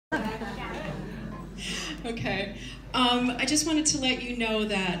Okay. I just wanted to let you know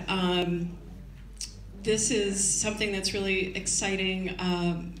that this is something that's really exciting.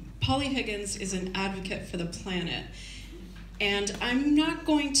 Polly Higgins is an advocate for the planet. And I'm not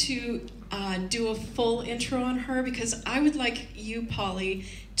going to do a full intro on her because I would like you, Polly,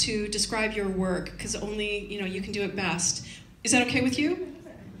 to describe your work because only you can do it best. Is that okay with you?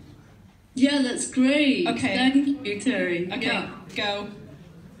 Yeah, that's great. Okay. Thank you, Terry. Okay, yeah. Go.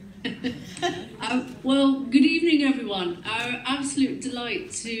 Well, good evening, everyone. Our absolute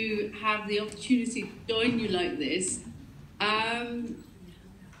delight to have the opportunity to join you like this.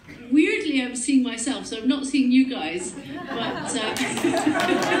 Weirdly, I'm seeing myself, so I'm not seeing you guys. But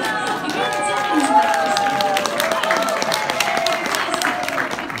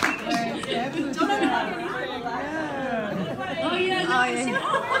oh yeah,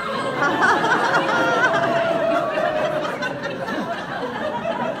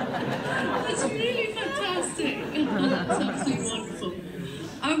 that's really fantastic. That's absolutely wonderful.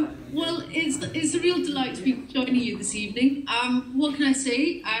 Well, it's a real delight to be joining you this evening. What can I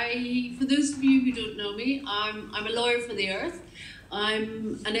say? For those of you who don't know me, I'm a lawyer for the earth.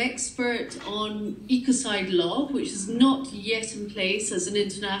 I'm an expert on ecocide law, which is not yet in place as an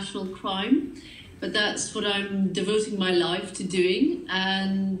international crime, but that's what I'm devoting my life to doing,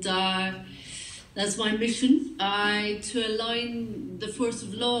 and that's my mission, to align the force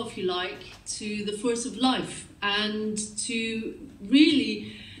of law, if you like, to the force of life, and to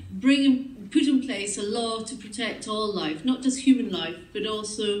really put in place a law to protect all life, not just human life, but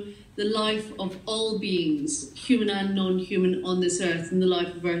also the life of all beings, human and non-human, on this earth, and the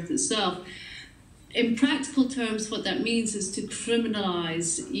life of Earth itself. In practical terms, what that means is to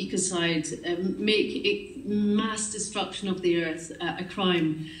criminalise ecocide, make mass destruction of the earth a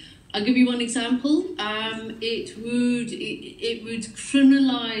crime. I'll give you one example. It would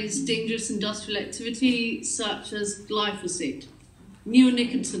criminalise dangerous industrial activity such as glyphosate,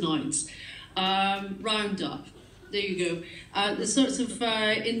 neonicotinoids, Roundup. There you go. The sorts of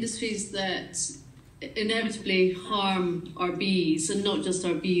industries that inevitably harm our bees, and not just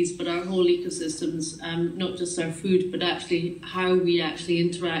our bees, but our whole ecosystems, not just our food, but actually how we actually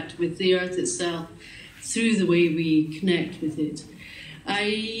interact with the earth itself through the way we connect with it.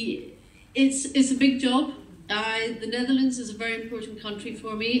 It's a big job. The Netherlands is a very important country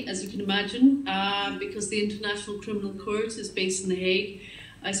for me, as you can imagine, because the International Criminal Court is based in The Hague.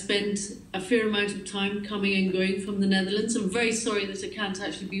 I spend a fair amount of time coming and going from the Netherlands. I'm very sorry that I can't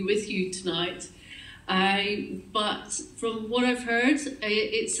actually be with you tonight. But from what I've heard,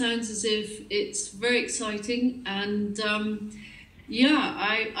 it sounds as if it's very exciting, and yeah,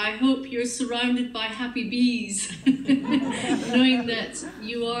 I hope you're surrounded by happy bees, knowing that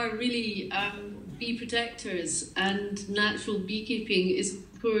you are really bee protectors, and natural beekeeping is,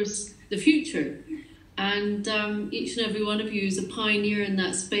 of course, the future. And each and every one of you is a pioneer in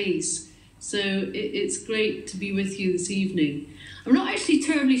that space. So it's great to be with you this evening. I'm not actually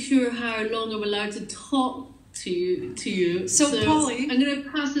terribly sure how long I'm allowed to talk to you. So Polly, I'm going to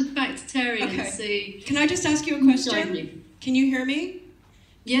pass this back to Terry and say... Can I just ask you a question? Can you hear me?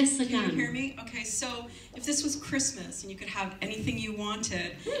 Yes, I can. Can you hear me? Okay, so if this was Christmas and you could have anything you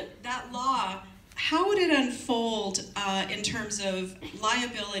wanted, that law, how would it unfold in terms of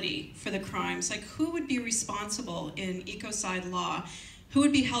liability for the crimes? Like, who would be responsible in ecocide law? Who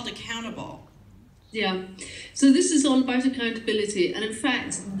would be held accountable? Yeah, so this is all about accountability, and in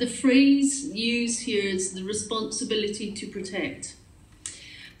fact the phrase used here is the responsibility to protect.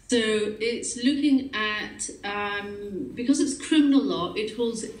 So it's looking at, because it's criminal law, it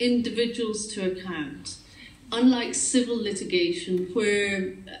holds individuals to account. Unlike civil litigation,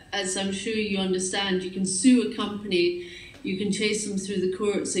 where, as I'm sure you understand, you can sue a company, you can chase them through the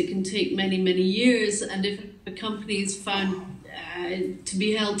courts, it can take many, many years, and if a company is found to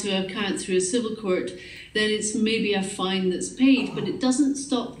be held to account through a civil court, then it's maybe a fine that's paid, but it doesn't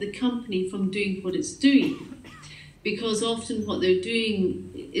stop the company from doing what it's doing, because often what they're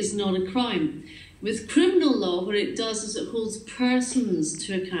doing is not a crime. With criminal law, what it does is it holds persons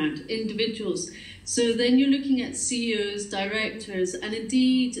to account, individuals. So then you're looking at CEOs, directors, and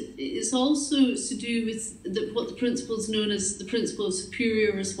indeed it's also to do with what the principle is known as the principle of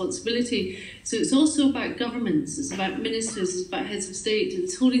superior responsibility. So it's also about governments, it's about ministers, it's about heads of state,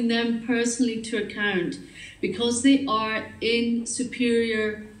 it's holding them personally to account because they are in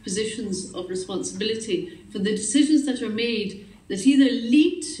superior positions of responsibility for the decisions that are made that either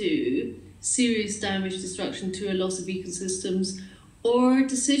lead to serious damage, destruction, to a loss of ecosystems, or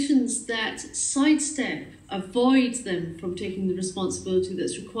decisions that sidestep, avoid them from taking the responsibility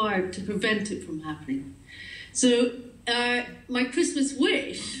that's required to prevent it from happening. So my Christmas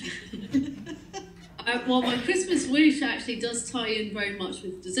wish Well, my Christmas wish actually does tie in very much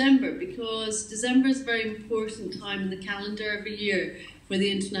with December, because December is a very important time in the calendar every year for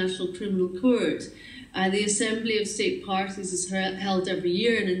the International Criminal Court. The Assembly of State Parties is held every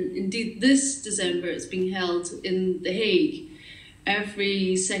year, and indeed this December it's being held in The Hague.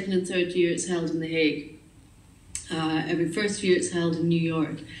 Every second and third year it's held in The Hague. Every first year it's held in New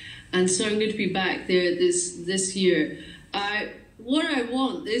York. And so I'm going to be back there this year. What I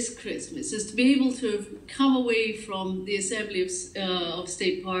want this Christmas is to be able to have come away from the Assembly of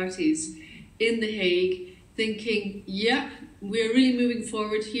State Parties in The Hague thinking, yeah, we're really moving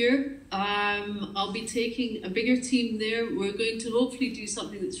forward here. I'll be taking a bigger team there. We're going to hopefully do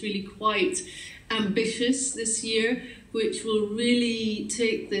something that's really quite ambitious this year, which will really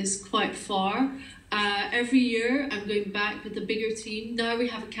take this quite far. Every year I'm going back with a bigger team. Now we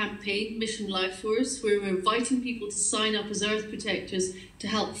have a campaign, Mission Life Force, where we're inviting people to sign up as Earth Protectors to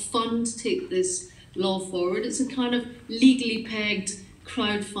help take this law forward. It's a kind of legally pegged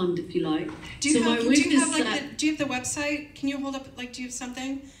crowdfund, if you like. Do you have the website? Can you hold up, do you have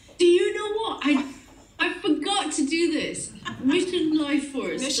something? Do you know what? I forgot to do this. Mission Life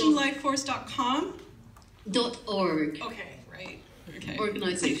Force. MissionLifeForce.com? .org. Okay, right. Okay.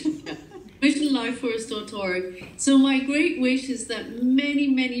 Organization. Yeah. MissionLifeForce.org. So my great wish is that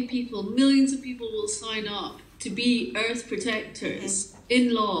many people, millions of people will sign up to be Earth Protectors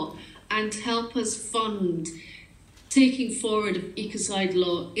in law and help us fund taking forward of ecocide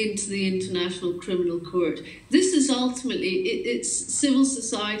law into the International Criminal Court. This is ultimately, it's civil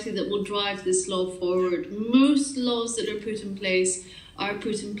society that will drive this law forward. Most laws that are put in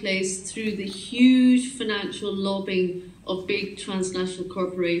place through the huge financial lobbying of big transnational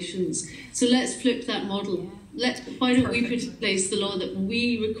corporations. So let's flip that model. Why don't we put in place the law that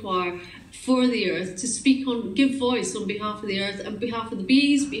we require for the earth to speak on, give voice on behalf of the earth, on behalf of the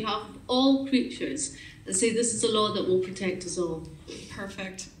bees, behalf of all creatures, and say this is a law that will protect us all.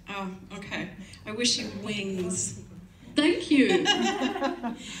 Perfect. Oh, okay. I wish you wings. Thank you.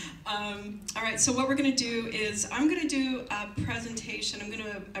 All right, so what we're going to do is I'm going to do a presentation. I'm going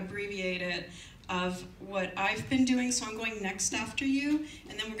to abbreviate it of what I've been doing, so I'm going next after you,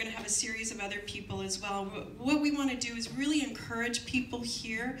 and then we're going to have a series of other people as well. What we want to do is really encourage people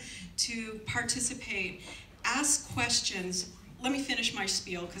here to participate, ask questions. Let me finish my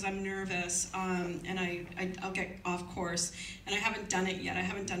spiel because I'm nervous, and I'll get off course, and I haven't done it yet. I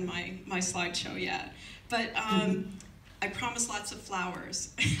haven't done my slideshow yet, but I promise lots of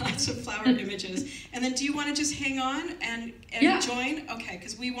flowers, lots of flower images. And then do you want to just hang on and join? Okay,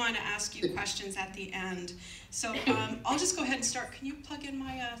 because we want to ask you questions at the end. So I'll just go ahead and start. Can you plug in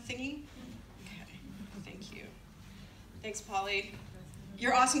my thingy? Okay, thank you. Thanks, Polly.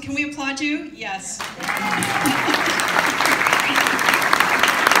 You're awesome. Can we applaud you? Yes.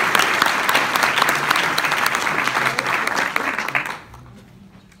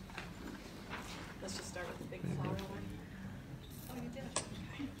 Let's just start with the big flower one.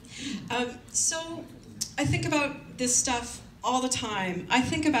 So I think about this stuff all the time. I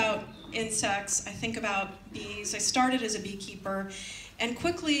think about insects, I think about bees. I started as a beekeeper and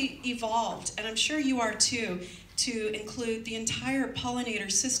quickly evolved, and I'm sure you are too, to include the entire pollinator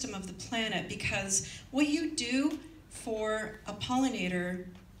system of the planet, because what you do for a pollinator,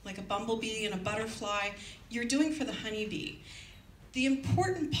 like a bumblebee and a butterfly, you're doing for the honeybee. The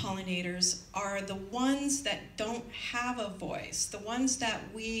important pollinators are the ones that don't have a voice, the ones that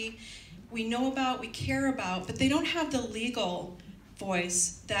we know about, we care about, but they don't have the legal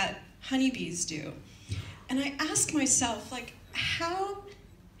voice that honeybees do. And I ask myself, like, how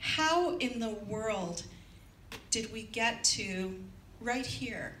in the world did we get to right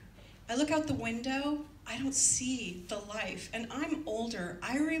here? I look out the window, I don't see the life, and I'm older.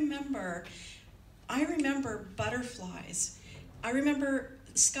 I remember butterflies. I remember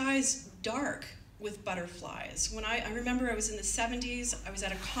skies dark with butterflies. When I remember I was in the 70s, I was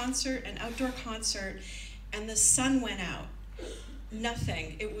at a concert, an outdoor concert, and the sun went out.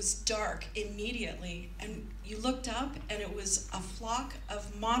 Nothing, it was dark immediately. And you looked up and it was a flock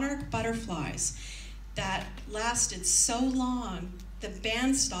of monarch butterflies that lasted so long, the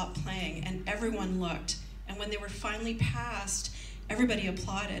band stopped playing and everyone looked. And when they were finally passed, everybody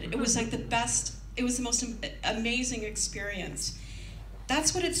applauded. It was like the best, it was the most amazing experience.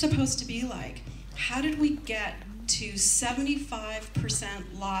 That's what it's supposed to be like. How did we get to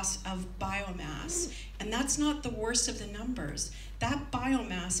 75% loss of biomass? And that's not the worst of the numbers. That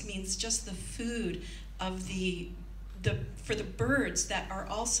biomass means just the food of for the birds that are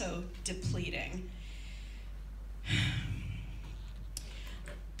also depleting.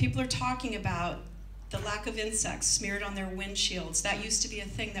 People are talking about the lack of insects smeared on their windshields. That used to be a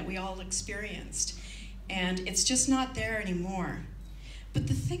thing that we all experienced. and it's just not there anymore. But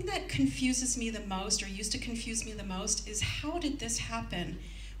the thing that confuses me the most, or used to confuse me the most, is how did this happen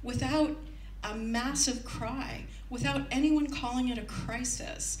without a massive cry, without anyone calling it a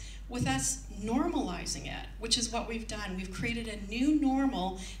crisis, with us normalizing it, which is what we've done. We've created a new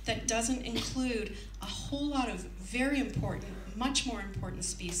normal that doesn't include a whole lot of very important, much more important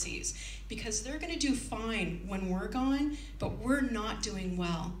species, because they're going to do fine when we're gone, but we're not doing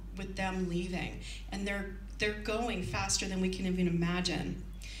well with them leaving, and they're going faster than we can even imagine.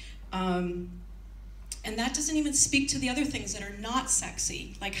 And that doesn't even speak to the other things that are not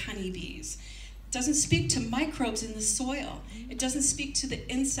sexy, like honeybees. It doesn't speak to microbes in the soil. It doesn't speak to the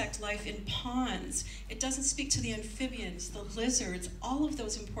insect life in ponds. It doesn't speak to the amphibians, the lizards, all of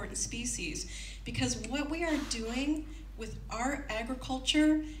those important species. Because what we are doing with our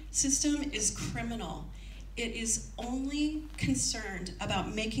agriculture system is criminal. It is only concerned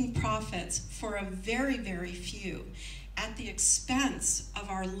about making profits for a very, very few, at the expense of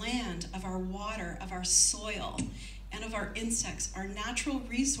our land, of our water, of our soil, and of our insects, our natural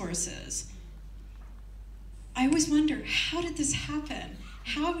resources. I always wonder, how did this happen?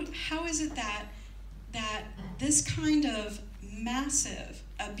 How is it that this kind of massive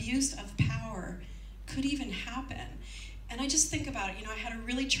abuse of power could even happen? And I just think about it, I had a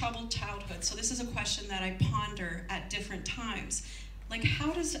really troubled childhood, so this is a question that I ponder at different times. Like,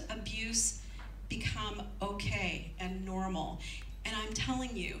 how does abuse become okay and normal? And I'm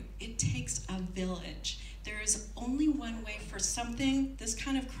telling you, it takes a village. There is only one way for something, this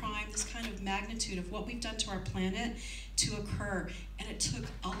kind of crime, this kind of magnitude of what we've done to our planet, to occur. And it took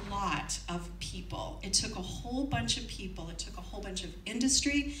a lot of people. It took a whole bunch of people. It took a whole bunch of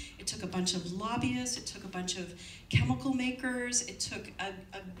industry. It took a bunch of lobbyists. It took a bunch of chemical makers. It took a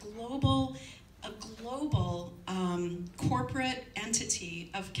global corporate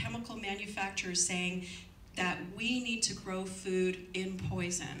entity of chemical manufacturers saying that we need to grow food in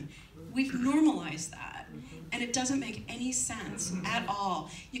poison. We've normalized that, and it doesn't make any sense at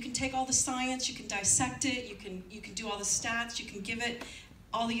all. You can take all the science, you can dissect it, you can do all the stats, you can give it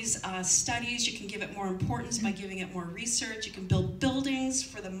all these studies, you can give it more importance by giving it more research, you can build buildings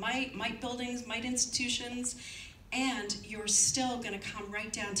for the mite buildings, mite institutions, and you're still going to come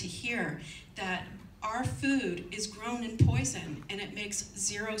right down to here that our food is grown in poison, and it makes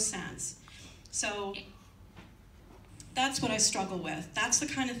zero sense. So that's what I struggle with. That's the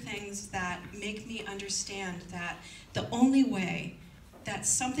kind of things that make me understand that the only way that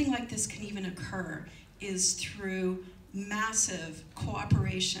something like this can even occur is through massive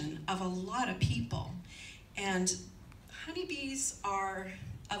cooperation of a lot of people. And honeybees are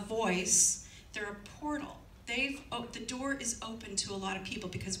a voice, they're a portal. The door is open to a lot of people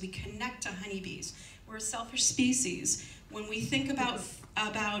because we connect to honeybees. We're a selfish species. When we think about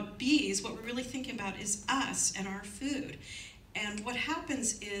bees, what we're really thinking about is us and our food. And what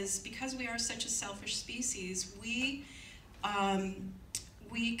happens is, because we are such a selfish species, we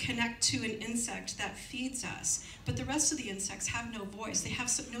connect to an insect that feeds us. But the rest of the insects have no voice. They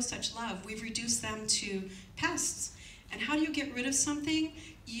have no such love. We've reduced them to pests. And how do you get rid of something?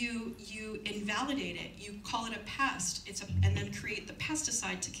 You invalidate it. You call it a pest. And then create the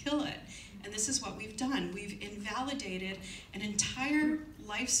pesticide to kill it. And this is what we've done. We've invalidated an entire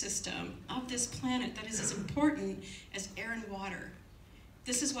life system of this planet that is as important as air and water.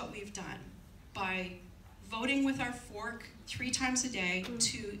 This is what we've done by voting with our fork 3 times a day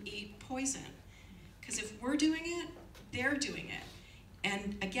to eat poison. Because if we're doing it, they're doing it.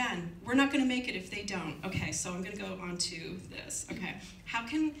 And again, we're not going to make it if they don't. Okay, so I'm going to go on to this. Okay, how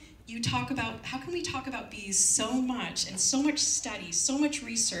can we talk about bees so much, and so much study, so much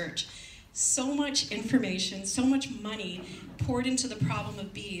research, so much information, so much money poured into the problem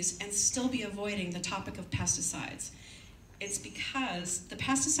of bees, and still be avoiding the topic of pesticides? It's because the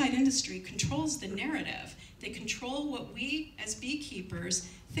pesticide industry controls the narrative. They control what we as beekeepers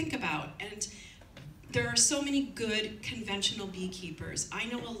think about. And there are so many good conventional beekeepers. I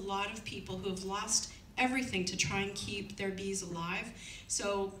know a lot of people who have lost everything to try and keep their bees alive.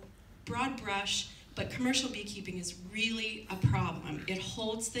 So broad brush, but commercial beekeeping is really a problem. It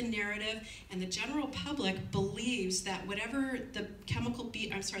holds the narrative, and the general public believes that whatever the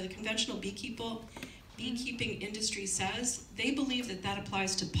conventional beekeeping industry says, they believe that that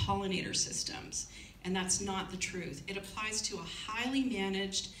applies to pollinator systems, and that's not the truth. It applies to a highly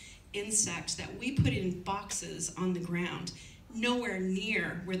managed insect that we put in boxes on the ground, nowhere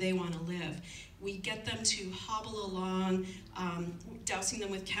near where they want to live. We get them to hobble along, dousing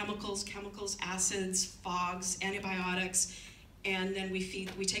them with chemicals, acids, fogs, antibiotics, and then we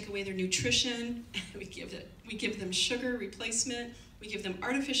take away their nutrition. We give them sugar replacement, We give them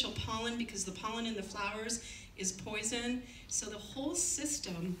artificial pollen because the pollen in the flowers is poison. So the whole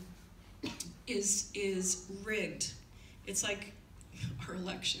system is rigged. It's like our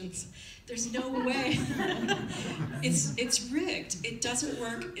elections. There's no way. It's rigged. It doesn't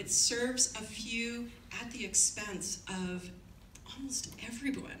work. It serves a few at the expense of almost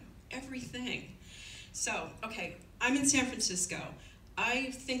everyone, everything. So, okay, I'm in San Francisco.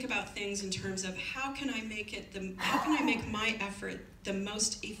 I think about things in terms of how can I make my effort the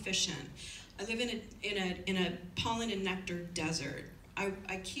most efficient. I live in a pollen and nectar desert.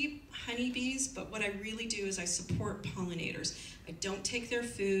 I keep honeybees, but what I really do is I support pollinators. I don't take their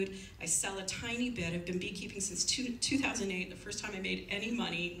food. I sell a tiny bit. I've been beekeeping since 2008, the first time I made any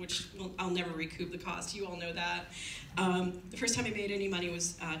money, which I'll never recoup the cost. You all know that. The first time I made any money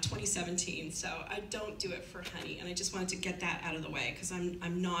was 2017, so I don't do it for honey, and I just wanted to get that out of the way because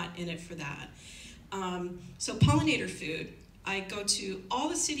I'm not in it for that. So pollinator food. I go to all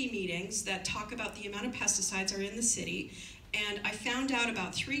the city meetings that talk about the amount of pesticides are in the city, and I found out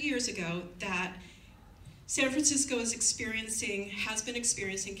about 3 years ago that San Francisco has been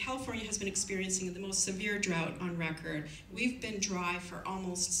experiencing, California has been experiencing the most severe drought on record. We've been dry for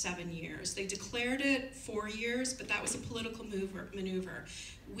almost 7 years. They declared it 4 years, but that was a political maneuver.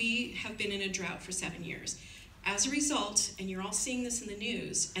 We have been in a drought for 7 years. As a result, and you're all seeing this in the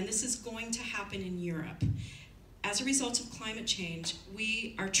news, and this is going to happen in Europe, as a result of climate change,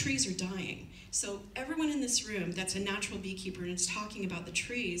 our trees are dying. So everyone in this room that's a natural beekeeper and is talking about the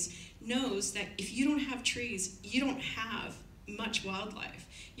trees knows that if you don't have trees, you don't have much wildlife.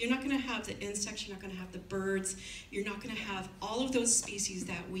 You're not going to have the insects, you're not going to have the birds, you're not going to have all of those species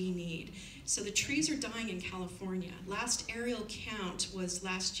that we need. So the trees are dying in California. Last aerial count was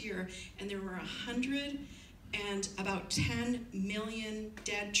last year, and there were 10 million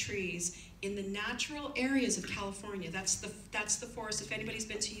dead trees in the natural areas of California. That's the forest. If anybody's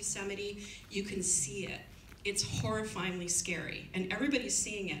been to Yosemite, you can see it. It's horrifyingly scary, and everybody's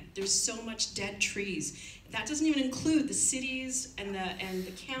seeing it. There's so much dead trees. That doesn't even include the cities and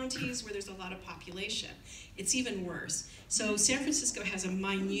the counties where there's a lot of population. It's even worse. So San Francisco has a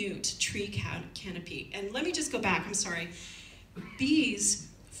minute tree canopy. And let me just go back, I'm sorry. Bees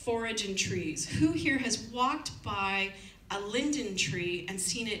forage in trees. Who here has walked by a linden tree and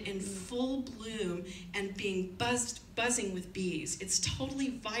seen it in full bloom and being buzzing with bees? It's totally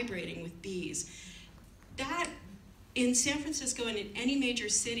vibrating with bees. That, in San Francisco and in any major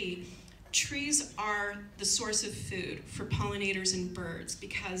city, trees are the source of food for pollinators and birds,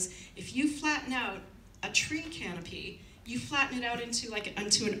 because if you flatten out a tree canopy, you flatten it out into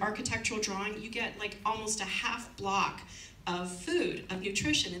an architectural drawing, you get like almost a half block of food, of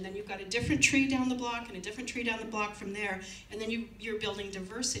nutrition, and then you've got a different tree down the block and a different tree down the block from there, and then you're building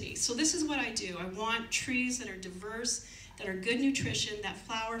diversity. So this is what I do. I want trees that are diverse, that are good nutrition, that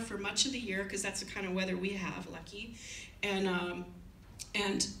flower for much of the year, because that's the kind of weather we have, lucky.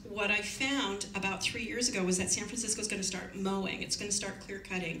 And what I found about 3 years ago was that San Francisco is going to start mowing. It's going to start clear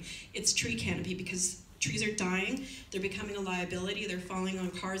cutting its tree canopy because trees are dying, they're becoming a liability, they're falling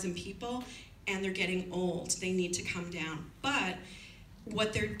on cars and people, and they're getting old. They need to come down. But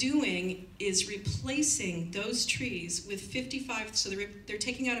what they're doing is replacing those trees with 55, so they're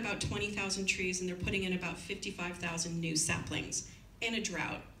taking out about 20,000 trees and they're putting in about 55,000 new saplings in a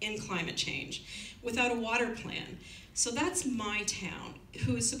drought, in climate change, without a water plan. So that's my town,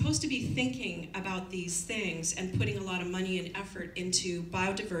 who is supposed to be thinking about these things and putting a lot of money and effort into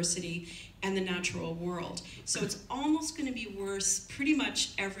biodiversity and the natural world. So it's almost going to be worse pretty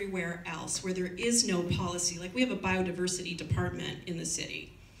much everywhere else where there is no policy. Like, we have a biodiversity department in the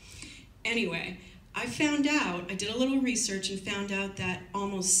city. Anyway, I did a little research and found out that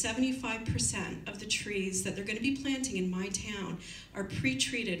almost 75% of the trees that they're going to be planting in my town are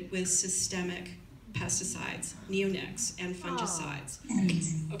pre-treated with systemic pesticides, neonics, and fungicides.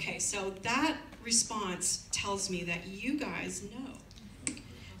 Okay, so that response tells me that you guys know.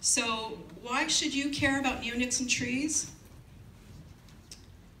 So why should you care about neonics in trees?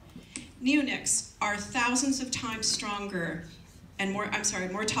 Neonics are thousands of times stronger and more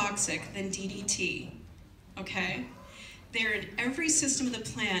toxic than DDT, okay? They're in every system of the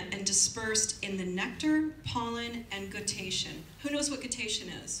plant and dispersed in the nectar, pollen, and guttation. Who knows what guttation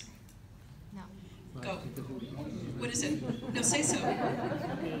is? Go. What is it? No, say so.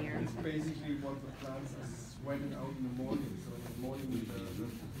 It's basically what the plant is sweating out in the morning. So in the morning with the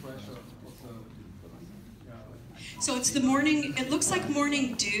pressure of the, So it's the morning, it looks like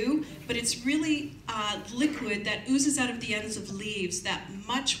morning dew, but it's really liquid that oozes out of the ends of leaves that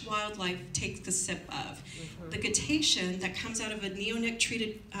much wildlife takes a sip of. The guttation that comes out of a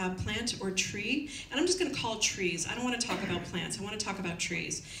neonic-treated plant or tree, and I'm just going to call trees. I don't want to talk about plants. I want to talk about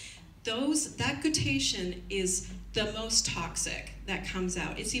trees. That guttation is the most toxic that comes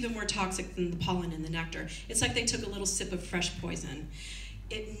out. It's even more toxic than the pollen and the nectar. It's like they took a little sip of fresh poison.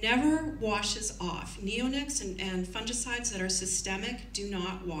 It never washes off. Neonics and fungicides that are systemic do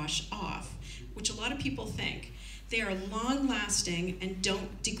not wash off, which a lot of people think. They are long-lasting and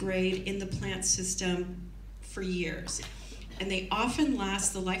don't degrade in the plant system for years. And they often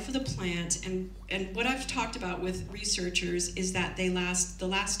last the life of the plant, and what I've talked about with researchers is that the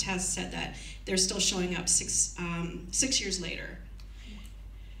last test said that they're still showing up 6 years later.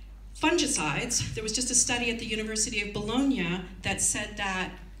 Fungicides, there was just a study at the University of Bologna that said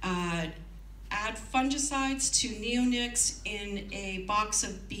that add fungicides to neonics in a box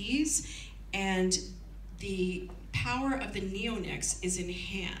of bees, and the power of the neonics is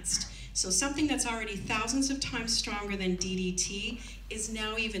enhanced. So something that's already thousands of times stronger than DDT is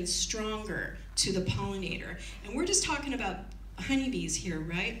now even stronger to the pollinator. And we're just talking about honeybees here,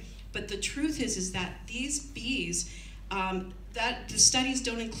 right? But the truth is that these bees, that the studies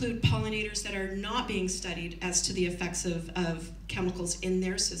don't include pollinators that are not being studied as to the effects of chemicals in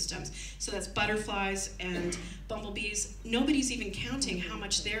their systems. So that's butterflies and bumblebees. Nobody's even counting how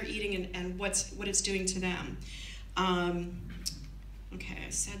much they're eating and what it's doing to them. Okay, I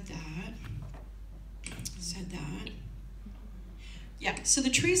said that. Yeah, so the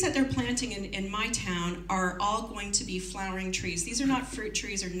trees that they're planting in my town are all going to be flowering trees. These are not fruit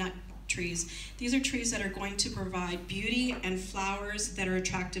trees or nut trees. These are trees that are going to provide beauty and flowers that are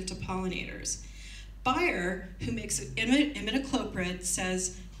attractive to pollinators. Bayer, who makes imidacloprid,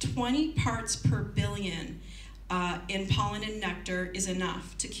 says 20 parts per billion in pollen and nectar is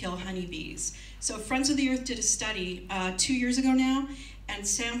enough to kill honeybees. So Friends of the Earth did a study 2 years ago now and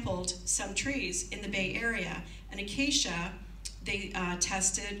sampled some trees in the Bay Area. And acacia, they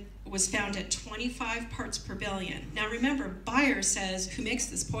tested, was found at 25 parts per billion. Now remember, Bayer says, who makes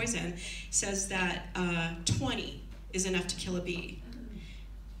this poison, says that 20 is enough to kill a bee.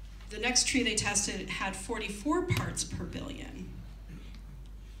 The next tree they tested had 44 parts per billion.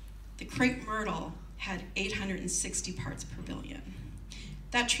 The crepe myrtle had 860 parts per billion.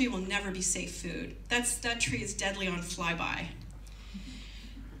 That tree will never be safe food. That tree is deadly on flyby.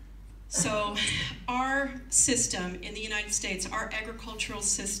 So our system in the United States, our agricultural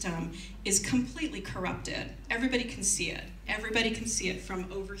system is completely corrupted. Everybody can see it. Everybody can see it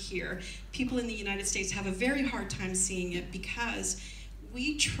from over here. People in the United States have a very hard time seeing it because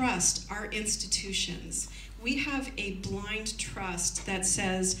we trust our institutions. We have a blind trust that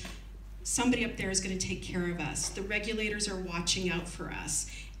says somebody up there is going to take care of us. The regulators are watching out for us.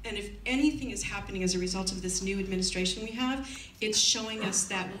 And if anything is happening as a result of this new administration we have, it's showing us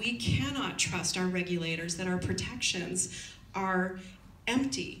that we cannot trust our regulators, that our protections are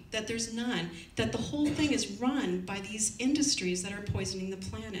empty, that there's none, that the whole thing is run by these industries that are poisoning the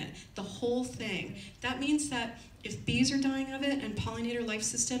planet, the whole thing. That means that if bees are dying of it and pollinator life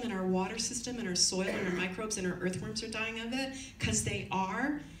system and our water system and our soil and our microbes and our earthworms are dying of it, because they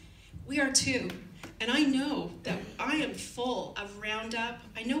are, we are too. And I know that I am full of Roundup.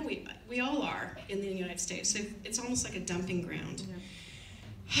 I know we all are in the United States. It's almost like a dumping ground.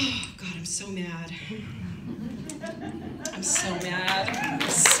 Oh, God, I'm so mad. I'm so mad. I'm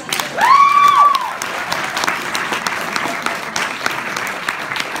so mad.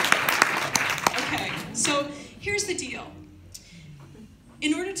 Okay, so here's the deal.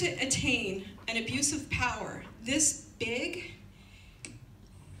 In order to attain an abuse of power this big,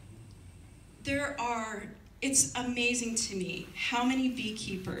 it's amazing to me how many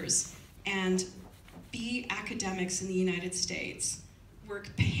beekeepers and bee academics in the United States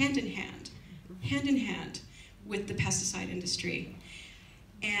work hand in hand with the pesticide industry.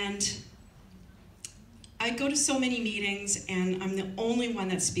 And I go to so many meetings and I'm the only one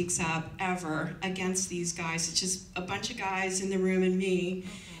that speaks up ever against these guys. It's just a bunch of guys in the room and me.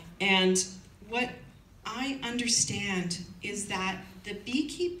 And what I understand is that the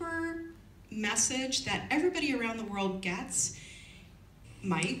beekeeper message that everybody around the world gets,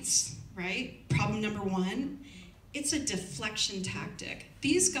 mites, right? Problem number one, it's a deflection tactic.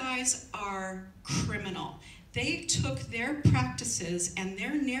 These guys are criminal. They took their practices and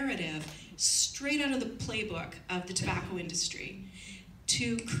their narrative straight out of the playbook of the tobacco industry.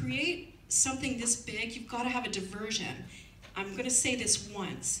 To create something this big, you've got to have a diversion. I'm going to say this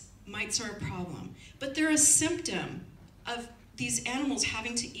once, mites are a problem, but they're a symptom of these animals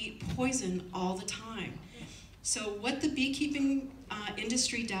having to eat poison all the time. So what the beekeeping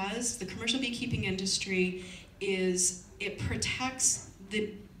industry does, the commercial beekeeping industry, is it protects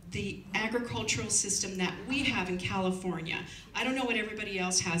the agricultural system that we have in California. I don't know what everybody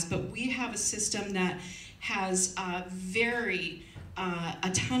else has, but we have a system that has a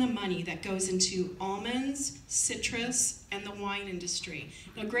ton of money that goes into almonds, citrus, and the wine industry.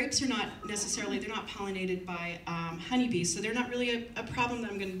 Now grapes are not necessarily, they're not pollinated by honeybees, so they're not really a problem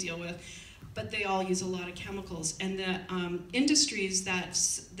that I'm going to deal with, but they all use a lot of chemicals. And the industries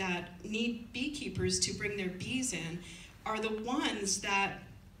that need beekeepers to bring their bees in are the ones that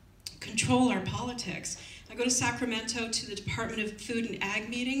control our politics. I go to Sacramento to the Department of Food and Ag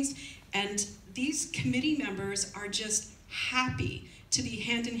meetings, and these committee members are just happy to be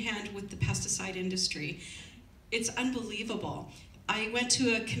hand in hand with the pesticide industry. It's unbelievable. I went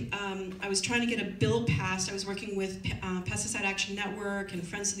to I was trying to get a bill passed. I was working with Pesticide Action Network and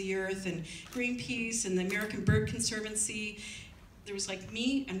Friends of the Earth and Greenpeace and the American Bird Conservancy. There was like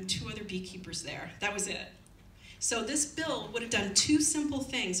me and 2 other beekeepers there. That was it. So this bill would have done 2 simple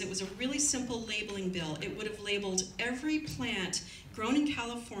things. It was a really simple labeling bill. It would have labeled every plant grown in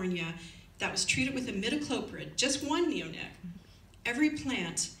California that was treated with imidacloprid, just one neonic. Every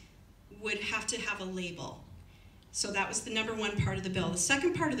plant would have to have a label. So that was the #1 part of the bill. The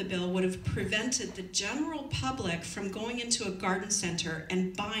second part of the bill would have prevented the general public from going into a garden center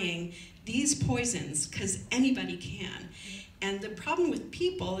and buying these poisons, because anybody can. And the problem with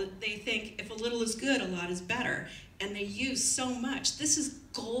people, they think if a little is good, a lot is better. And they use so much. This is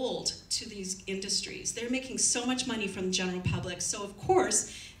gold to these industries. They're making so much money from the general public. So of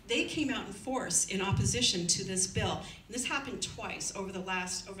course, they came out in force in opposition to this bill. And this happened twice over the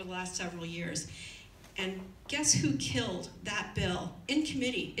last several years. And guess who killed that bill in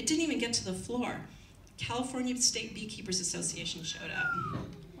committee? It didn't even get to the floor. California State Beekeepers Association showed up.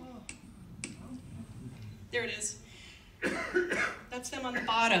 There it is. That's them on the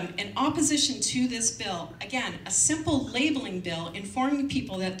bottom. In opposition to this bill, again, a simple labeling bill informing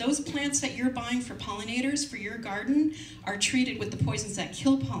people that those plants that you're buying for pollinators for your garden are treated with the poisons that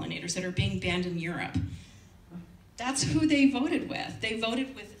kill pollinators that are being banned in Europe. That's who they voted with. They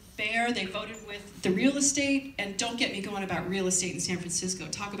voted with Bayer, they voted with the real estate, and don't get me going about real estate in San Francisco.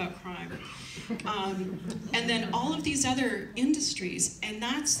 Talk about crime. And then all of these other industries, and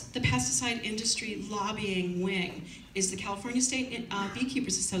that's the pesticide industry lobbying wing, is the California State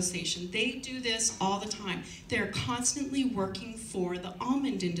Beekeepers Association. They do this all the time. They're constantly working for the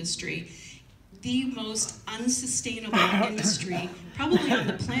almond industry, the most unsustainable industry probably on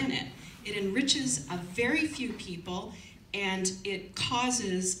the planet. It enriches a very few people, and it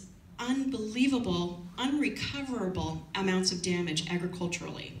causes unbelievable, unrecoverable amounts of damage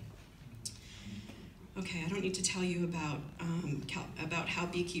agriculturally. Okay, I don't need to tell you about how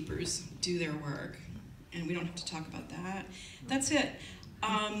beekeepers do their work, and we don't have to talk about that. That's it.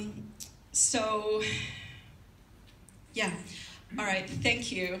 So, yeah. All right,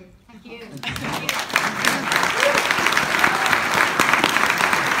 thank you. Thank you.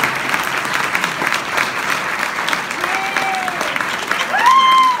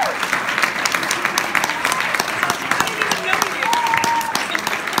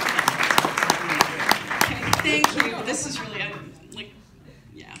 This is really,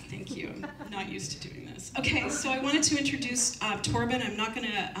 thank you. I'm not used to doing this. Okay, so I wanted to introduce Torben. I'm not going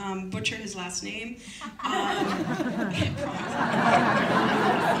to butcher his last name.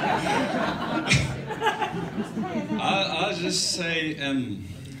 I'll just say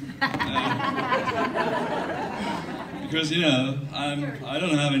because I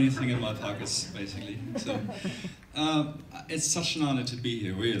don't have anything in my pockets basically. So it's such an honor to be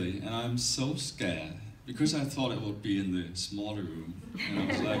here, really, and I'm so scared. Because I thought it would be in the smaller room, and I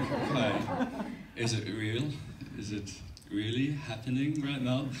was like, okay, is it real? Is it really happening right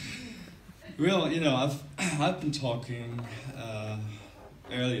now? Well, I've been talking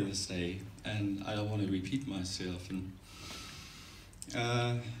earlier this day, and I don't want to repeat myself, and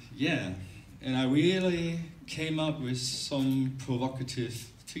and I really came up with some provocative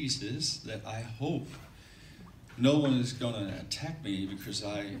thesis that I hope no one is gonna attack me because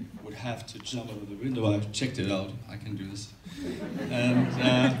I would have to jump out of the window. I've checked it out. I can do this. And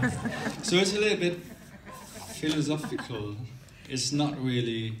so it's a little bit philosophical. It's not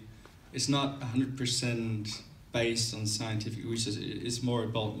 100% based on scientific research. It's more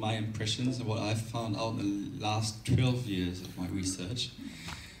about my impressions and what I've found out in the last 12 years of my research.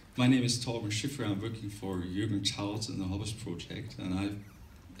 My name is Torben Schiffer. I'm working for UJUBEE in the Hobbes project, and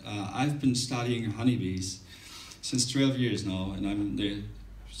I've been studying honeybees since 12 years now, and I'm the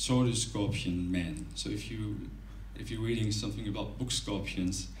sword scorpion man. So if you're reading something about book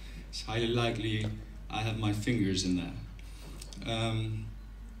scorpions, it's highly likely I have my fingers in there.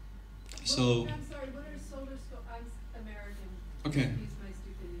 So. I'm sorry, what are solar scorpions? I'm American. Okay. Excuse my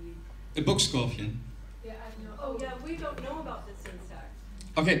stupidity. A book scorpion. Yeah, I know. Oh, yeah, we don't know about this insect.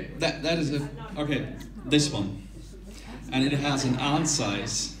 Okay, that is a, okay, this one. And it has an ant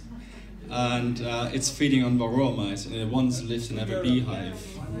size. And it's feeding on varroa mites, and it once lived in every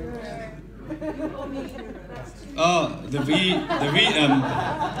beehive. Oh, the VM.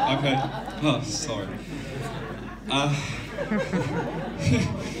 Okay. Oh, sorry.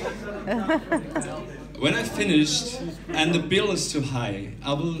 When I finished, and the bill is too high,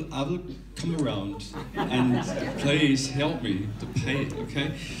 I will come around and please help me to pay it.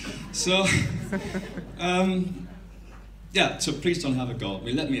 Okay. So. Yeah, so please don't have a go at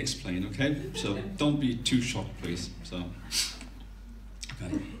me. Let me explain, okay? So don't be too shocked, please. So,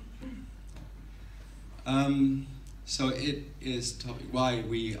 okay. So it is topic why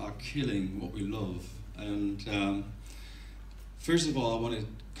we are killing what we love, and first of all, I want to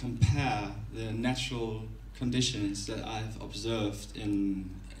compare the natural conditions that I've observed in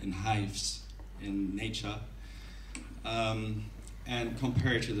hives in nature, and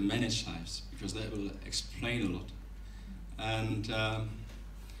compare it to the managed hives, because that will explain a lot. And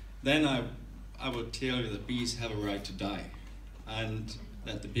then I would tell you that bees have a right to die, and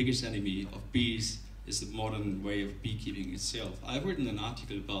that the biggest enemy of bees is the modern way of beekeeping itself. I've written an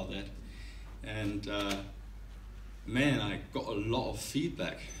article about that, and man, I got a lot of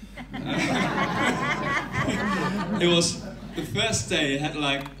feedback. It was the first day, it had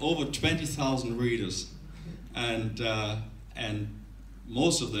like over 20,000 readers, and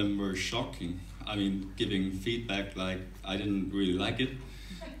most of them were shocking. I mean, giving feedback like I didn't really like it,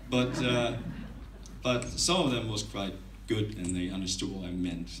 but some of them was quite good, and they understood what I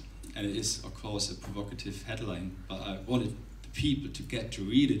meant. And it is, of course, a provocative headline, but I wanted the people to get to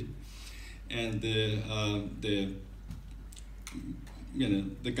read it. And the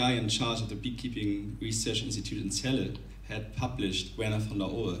guy in charge of the Beekeeping Research Institute in Celle had published, Werner von der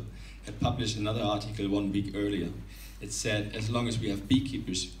Ohe, had published another article 1 week earlier. It said, as long as we have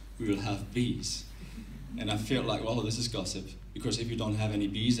beekeepers, we will have bees. And I felt like, well, this is gossip, because if you don't have any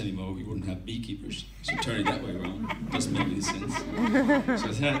bees anymore, we wouldn't have beekeepers. So turn it that way around. Doesn't make any sense. So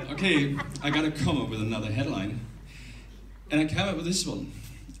I said, okay, I gotta come up with another headline. And I came up with this one.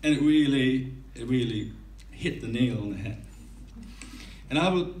 And it really hit the nail on the head. And I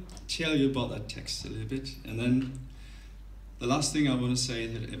will tell you about that text a little bit. And then the last thing I want to say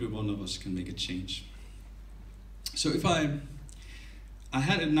is that every one of us can make a change. So if I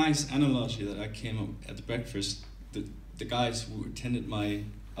had a nice analogy that I came up at the breakfast that the guys who attended my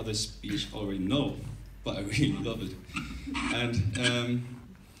other speech already know, but I really love it. And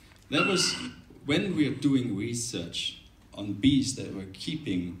that was when we are doing research on bees that we're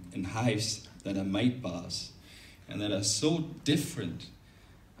keeping in hives that are mite bars and that are so different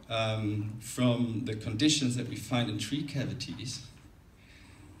from the conditions that we find in tree cavities,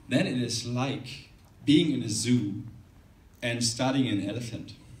 then it is like being in a zoo and studying an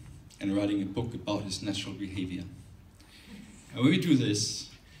elephant and writing a book about his natural behavior. And when we do this,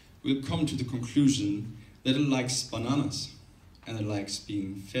 we'll come to the conclusion that it likes bananas and it likes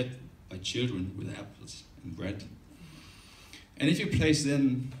being fed by children with apples and bread. And if you place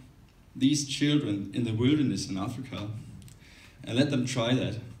then these children in the wilderness in Africa and let them try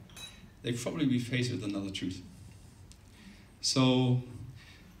that, they'd probably be faced with another truth. So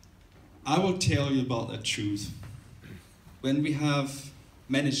I will tell you about that truth. When we have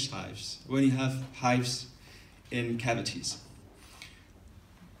managed hives, when you have hives in cavities,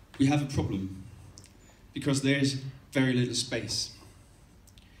 we have a problem because there is very little space.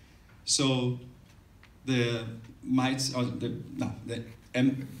 So the mites, or the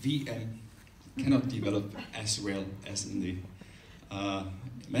VM cannot develop as well as in the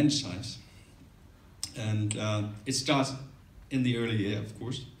managed hives. And it starts in the early year, of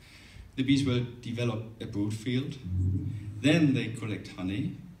course. The bees will develop a brood field, then they collect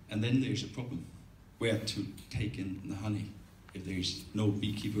honey, and then there's a problem. Where to take in the honey if there's no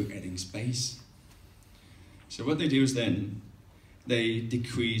beekeeper adding space? So what they do is then they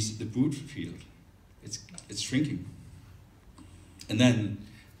decrease the brood field. It's shrinking. And then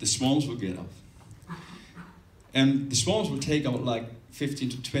the swarms will get up. And the swarms will take out like 15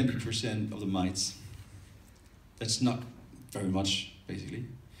 to 20% of the mites. That's not very much, basically.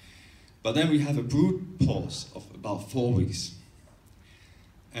 But then we have a brood pause of about 4 weeks.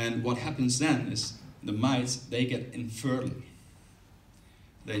 And what happens then is the mites, they get infertile.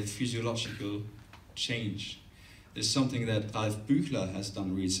 They physiological change. There's something that Ralf Büchler has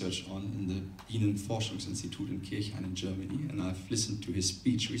done research on in the Bienenforschungsinstitut in Kirchhain in Germany, and I've listened to his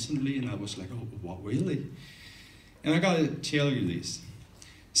speech recently, and I was like, oh, what, really? And I gotta tell you this.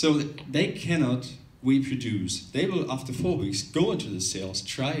 So they cannot reproduce. They will, after 4 weeks, go into the cells,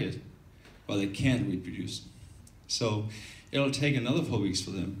 try it, but they can't reproduce. So it'll take another 4 weeks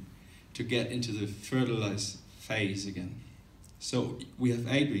for them to get into the fertilized phase again. So we have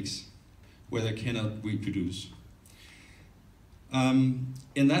 8 weeks where they cannot reproduce.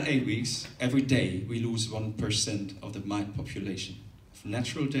 In that 8 weeks, every day we lose 1% of the mite population of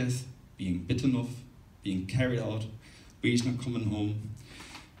natural death, being bitten off, being carried out, bees not coming home.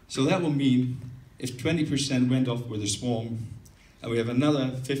 So that will mean if 20% went off with a swarm, and we have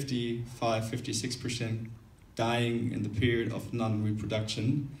another 55, 56% dying in the period of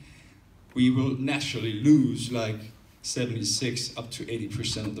non-reproduction, we will naturally lose like 76 up to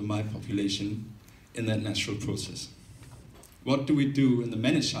 80% of the mite population in that natural process. What do we do in the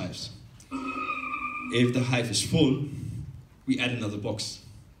managed hives? If the hive is full, we add another box.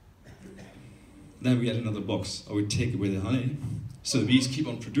 Then we add another box, or we take away the honey, so the bees keep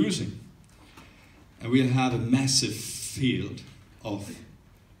on producing. And we'll have a massive field of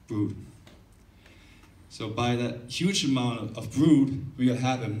brood. So by that huge amount of brood, we'll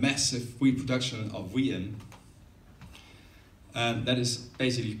have a massive reproduction of VM. And that is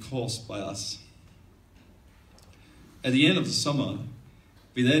basically caused by us. At the end of the summer,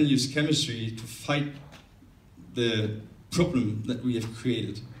 we then use chemistry to fight the problem that we have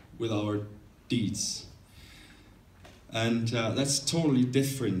created with our deeds. And that's totally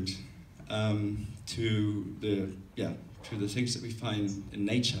different to the things that we find in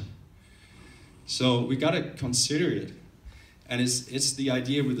nature. So we gotta consider it. And it's the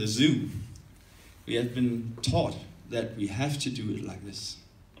idea with the zoo. We have been taught that we have to do it like this.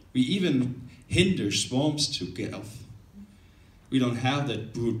 We even hinder swarms to get off. We don't have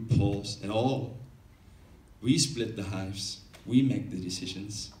that brood pause at all. We split the hives, we make the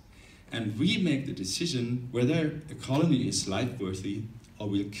decisions, and we make the decision whether a colony is life-worthy or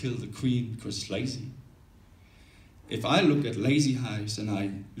we'll kill the queen because it's lazy. If I look at lazy hives and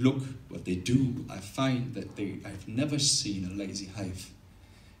I look what they do, I find that I've never seen a lazy hive.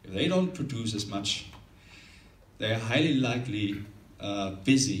 If they don't produce as much, they are highly likely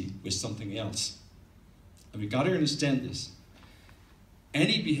busy with something else. And we gotta understand this.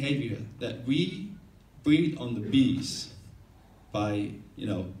 Any behavior that we breed on the bees by,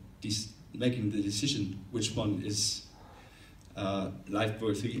 making the decision which one is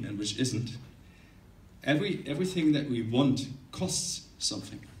life-worthy and which isn't, everything that we want costs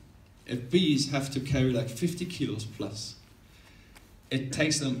something. If bees have to carry like 50 kilos plus, it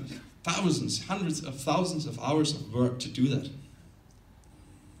takes them thousands, hundreds of thousands of hours of work to do that.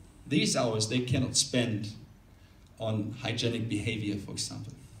 These hours they cannot spend on hygienic behavior, for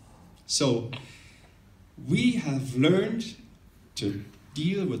example. So we have learned to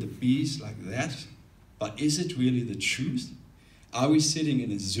deal with the bees like that, but is it really the truth? Are we sitting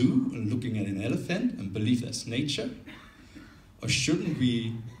in a zoo and looking at an elephant and believe that's nature? Or shouldn't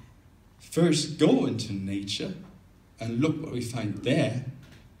we first go into nature and look what we find there?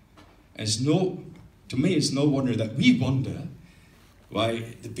 And to me, it's no wonder that we wonder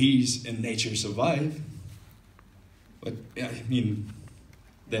why the bees in nature survive. But I mean,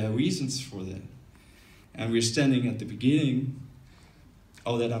 there are reasons for that. And we're standing at the beginning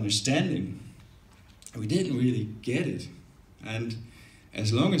of that understanding. We didn't really get it. And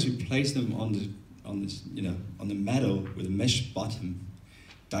as long as we place them on the meadow with a mesh bottom,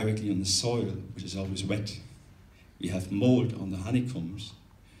 directly on the soil, which is always wet, we have mold on the honeycombs,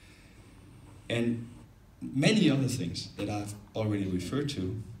 and many other things that I've already referred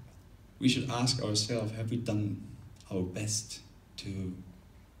to, we should ask ourselves, have we done our best to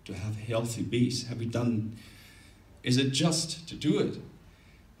have healthy bees? Is it just to do it?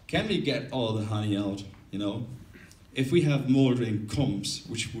 Can we get all the honey out, If we have moldering combs,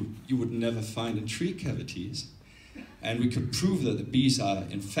 which you would never find in tree cavities, and we could prove that the bees are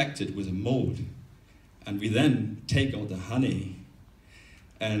infected with a mold, and we then take out the honey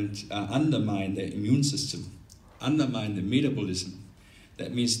and undermine their immune system, undermine the metabolism,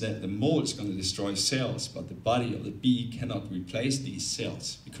 that means that the mold is going to destroy cells, but the body of the bee cannot replace these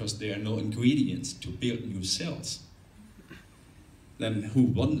cells because there are no ingredients to build new cells. Then who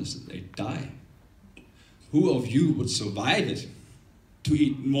wonders that they die? Who of you would survive it? To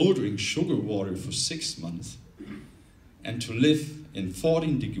eat moldering sugar water for 6 months and to live in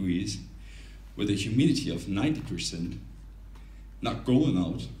 14 degrees with a humidity of 90%, not going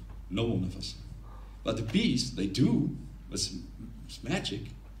out, no one of us. But the bees, they do. It's magic.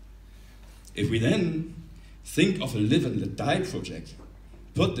 If we then Think of a live and let die project.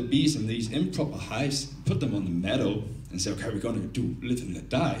 Put the bees in these improper hives, put them on the meadow, and say, okay, we're going to do live and let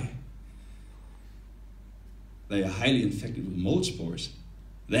die. They are highly infected with mold spores.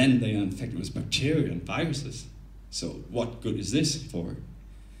 Then they are infected with bacteria and viruses. So what good is this for?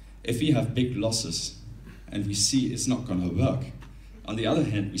 If we have big losses and we see it's not going to work, on the other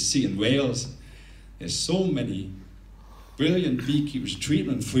hand, we see in Wales, there's so many brilliant beekeepers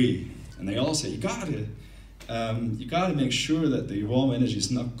treatment-free, and they all say, you gotta make sure that the warm energy is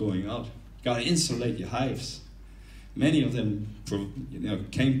not going out. You gotta insulate your hives. Many of them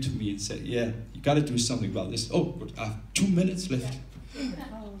came to me and said, yeah, you gotta do something about this. Oh, but I have 2 minutes left.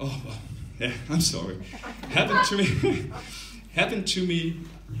 Oh, well, yeah, I'm sorry. Happened to me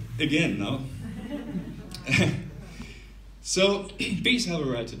again now. So, bees have a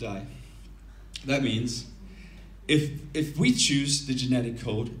right to die. That means, if we choose the genetic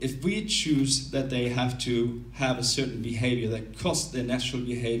code, if we choose that they have to have a certain behavior that costs their natural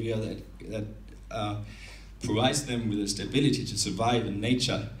behavior, that provides them with the stability to survive in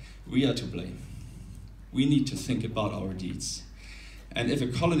nature, we are to blame. We need to think about our deeds. And if a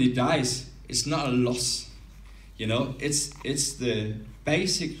colony dies, it's not a loss. You know, it's the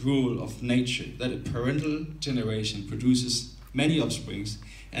basic rule of nature that a parental generation produces many offsprings,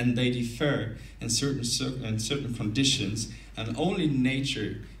 and they differ in certain conditions, and only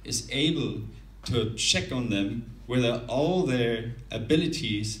nature is able to check on them whether all their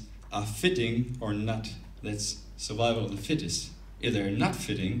abilities are fitting or not. That's survival of the fittest. If they're not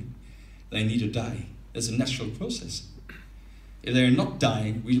fitting, they need to die. That's a natural process. If they're not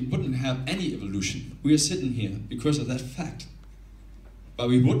dying, we wouldn't have any evolution. We are sitting here because of that fact. But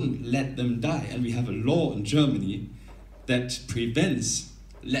we wouldn't let them die, and we have a law in Germany that prevents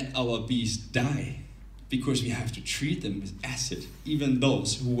let our bees die, because we have to treat them with acid, even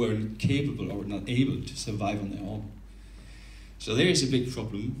those who weren't capable or not able to survive on their own. So there is a big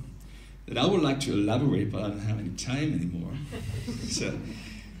problem that I would like to elaborate, but I don't have any time anymore.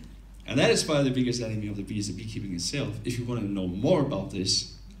 And that is why the biggest enemy of the bee is the beekeeping itself. If you want to know more about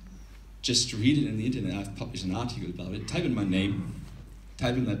this, just read it in the internet. I've published an article about it. Type in my name,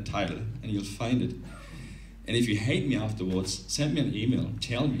 type in that title, and you'll find it. And if you hate me afterwards, send me an email,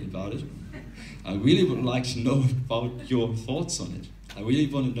 tell me about it. I really would like to know about your thoughts on it. I really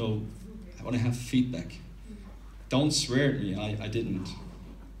want to know, I want to have feedback. Don't swear at me, I didn't,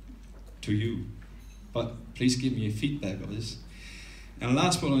 to you. But please give me a feedback of this. And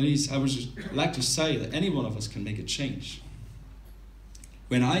last but not least, I would just like to say that any one of us can make a change.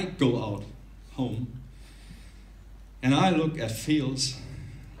 When I go out home and I look at fields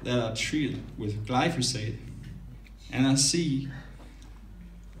that are treated with glyphosate, and I see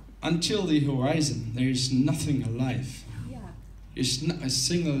until the horizon there is nothing alive. There's not a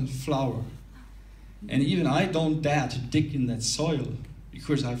single flower. And even I don't dare to dig in that soil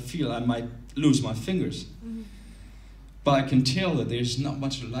because I feel I might lose my fingers. But I can tell that there's not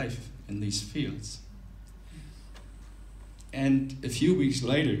much life in these fields. And a few weeks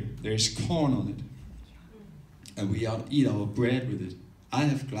later, there's corn on it. And we eat our bread with it. I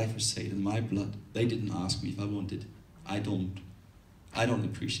have glyphosate in my blood. They didn't ask me if I wanted. I don't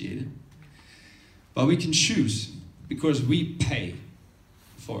appreciate it. But we can choose, because we pay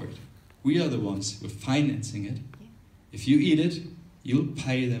for it. We are the ones who are financing it. If you eat it, you'll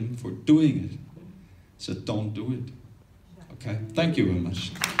pay them for doing it. So don't do it. Okay, thank you very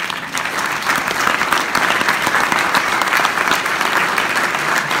much.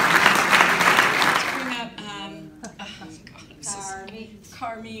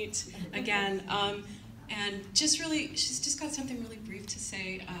 Karmit again, and she's just got something really brief to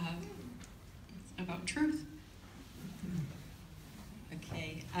say about truth.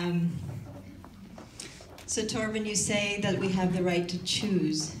 Okay. So Torben, you say that we have the right to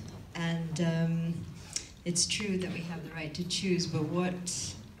choose, and it's true that we have the right to choose. But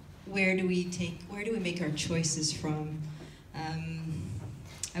where do we make our choices from?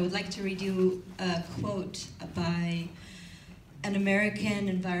 I would like to read you a quote by an American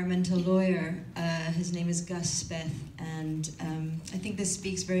environmental lawyer. His name is Gus Speth, and I think this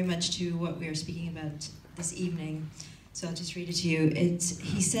speaks very much to what we are speaking about this evening. So I'll just read it to you.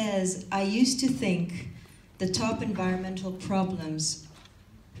 He says, "I used to think the top environmental problems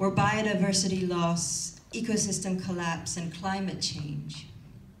were biodiversity loss, ecosystem collapse, and climate change.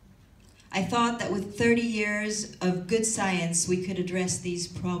 I thought that with 30 years of good science, we could address these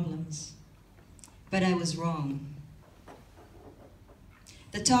problems. But I was wrong.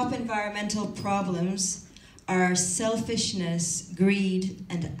 The top environmental problems are selfishness, greed,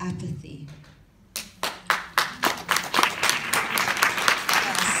 and apathy."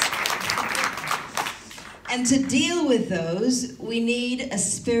 And to deal with those, we need a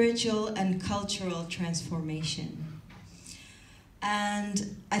spiritual and cultural transformation.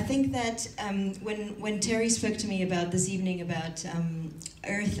 And I think that when Terry spoke to me about this evening about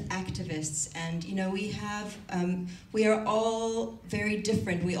earth activists, and you know, we are all very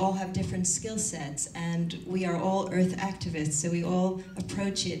different. We all have different skill sets, and we are all earth activists. So we all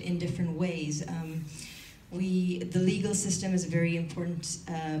approach it in different ways. The legal system is a very important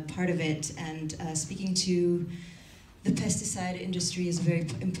part of it, and speaking to the pesticide industry is a very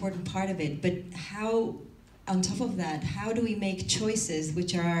important part of it. But how? On top of that, how do we make choices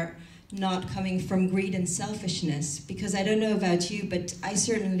which are not coming from greed and selfishness? Because I don't know about you, but I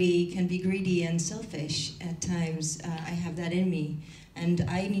certainly can be greedy and selfish at times. I have that in me. And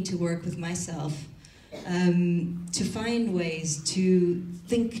I need to work with myself to find ways to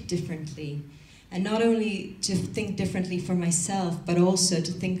think differently. And not only to think differently for myself, but also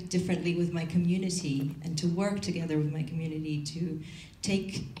to think differently with my community and to work together with my community to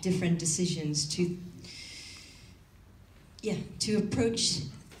take different decisions, to approach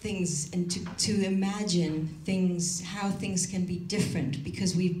things and to imagine things, how things can be different,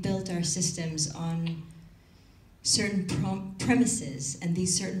 because we've built our systems on certain premises, and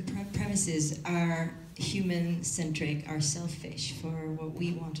these certain premises are human-centric, are selfish for what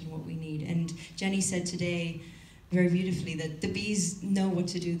we want and what we need. And Jenny said today very beautifully that the bees know what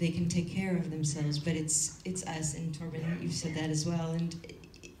to do, they can take care of themselves, but it's us, and Torben, you've said that as well, and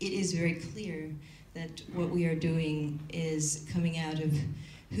it is very clear that what we are doing is coming out of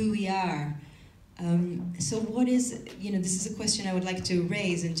who we are. So what is, this is a question I would like to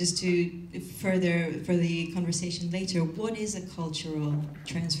raise, and just to further for the conversation later, what is a cultural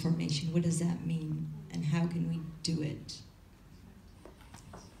transformation? What does that mean? And how can we do it?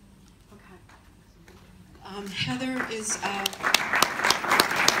 Okay. Heather is...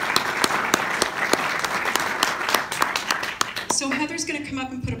 So Heather's going to come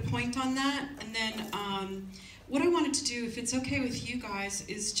up and put a point on that, and then what I wanted to do, if it's okay with you guys,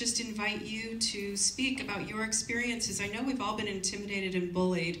 is just invite you to speak about your experiences. I know we've all been intimidated and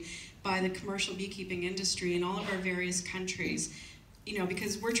bullied by the commercial beekeeping industry in all of our various countries,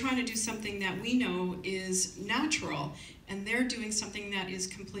 because we're trying to do something that we know is natural, and they're doing something that is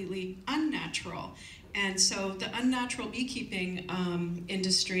completely unnatural. And so the unnatural beekeeping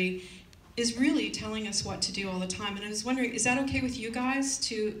industry is really telling us what to do all the time. And I was wondering, is that okay with you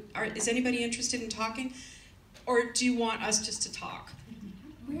guys? Is anybody interested in talking? Or do you want us just to talk?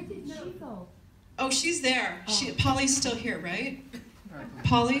 Where did she go? Oh, she's there. Polly's still here, right?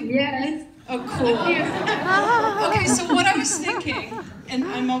 Polly? Yes. Oh, cool. Okay, so what I was thinking, and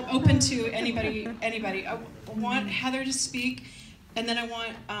I'm open to anybody. I want Heather to speak, and then I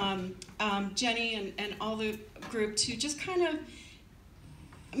want Jenny and all the group to just kind of,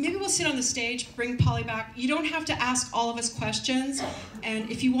 maybe we'll sit on the stage, bring Polly back. You don't have to ask all of us questions, and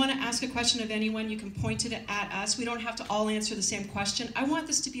if you want to ask a question of anyone, you can point it at us. We don't have to all answer the same question. I want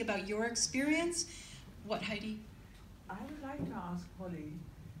this to be about your experience. What, Heidi? I would like to ask Polly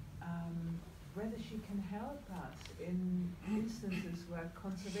whether she can help us in instances where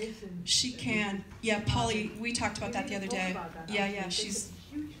conservation... She can. Yeah, Polly, we talked about that the other day. Yeah, she's...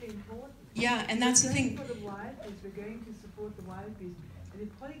 hugely important. Yeah, and that's the thing. For the wild bees, we're going to support the wild bees. And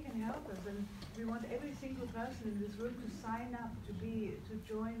if Polly can help us, and we want every single person in this room to sign up to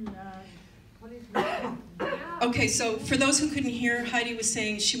join Polly's group. Okay, so for those who couldn't hear, Heidi was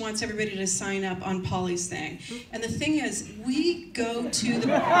saying she wants everybody to sign up on Polly's thing. And the thing is, we go to the...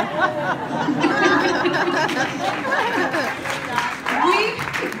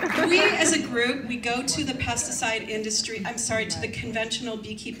 we as a group, we go to the pesticide industry, to the conventional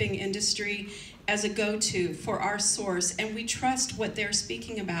beekeeping industry as a go-to for our source, and we trust what they're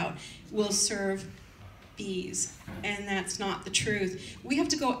speaking about will serve bees, and that's not the truth. We have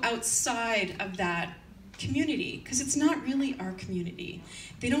to go outside of that community, because it's not really our community.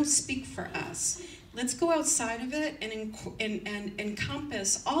 They don't speak for us. Let's go outside of it and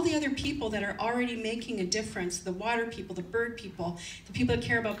encompass all the other people that are already making a difference, the water people, the bird people, the people that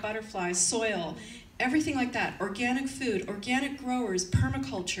care about butterflies, soil, everything like that, organic food, organic growers,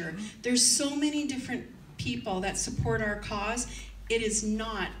 permaculture. There's so many different people that support our cause. It is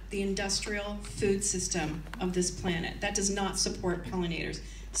not the industrial food system of this planet. That does not support pollinators.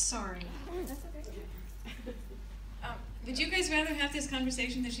 Sorry. Would you guys rather have this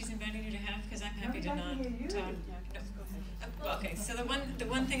conversation that she's inviting you to have? Because I'm happy to not talk. No. Okay, so the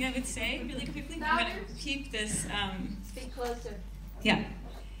one thing I would say really quickly, I'm going to keep this... Speak closer. Yeah.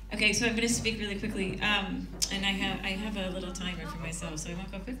 Okay, so I'm going to speak really quickly, and I have a little timer for myself, so I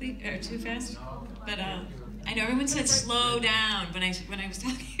won't go quickly or too fast. But I know everyone said slow down when I was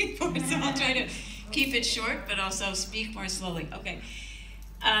talking before, so I'll try to keep it short, but also speak more slowly. Okay.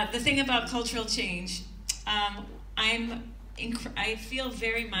 The thing about cultural change, I feel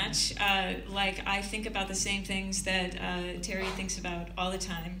very much like I think about the same things that Terry thinks about all the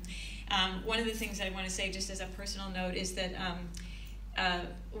time. One of the things I want to say, just as a personal note, is that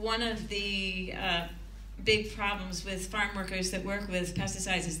one of the big problems with farm workers that work with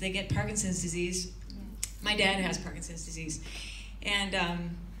pesticides is they get Parkinson's disease. My dad has Parkinson's disease, and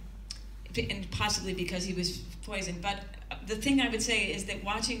possibly because he was poisoned. But the thing I would say is that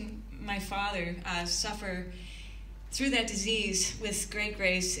watching my father suffer through that disease with great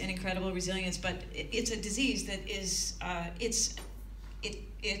grace and incredible resilience, but it's a disease that is, it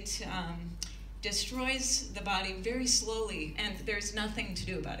destroys the body very slowly, and there's nothing to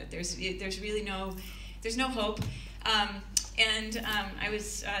do about it. There's really no hope. I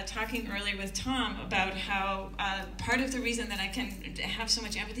was talking earlier with Tom about how part of the reason that I can have so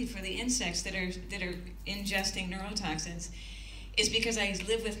much empathy for the insects that are ingesting neurotoxins is because I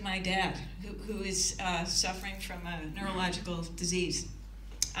live with my dad, who is suffering from a neurological disease.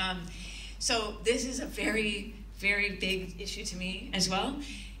 So this is a very, very big issue to me as well.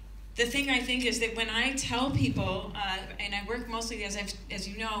 The thing I think is that when I tell people, and I work mostly, as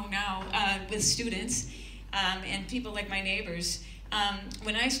you know now, with students and people like my neighbors,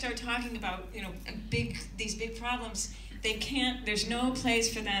 when I start talking about these big problems, they can't. There's no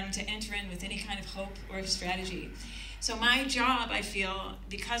place for them to enter in with any kind of hope or strategy. So my job, I feel,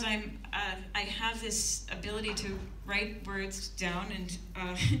 because I have this ability to write words down, and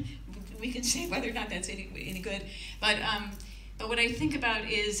we can say whether or not that's any good, but what I think about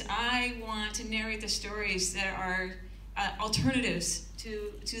is I want to narrate the stories that are alternatives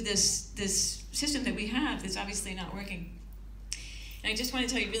to this system that we have that's obviously not working. And I just want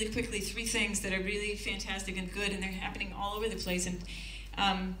to tell you really quickly 3 things that are really fantastic and good, and they're happening all over the place.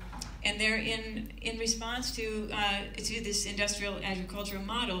 And they're in response to this industrial agricultural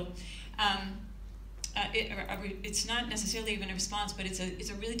model. It's not necessarily even a response, but it's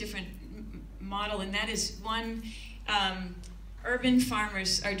a really different model, and that is one. Urban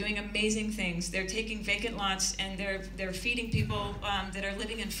farmers are doing amazing things. They're taking vacant lots and they're feeding people that are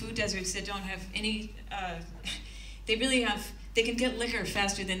living in food deserts that don't have any. They can get liquor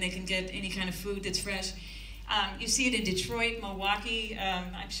faster than they can get any kind of food that's fresh. You see it in Detroit, Milwaukee.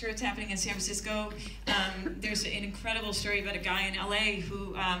 I'm sure it's happening in San Francisco. There's an incredible story about a guy in LA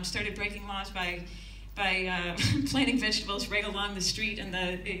who started breaking laws by planting vegetables right along the street in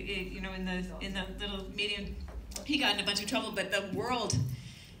the little median. He got in a bunch of trouble, but the world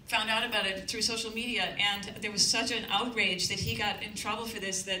found out about it through social media, and there was such an outrage that he got in trouble for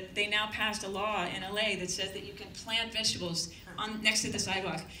this that they now passed a law in LA that says that you can plant vegetables next to the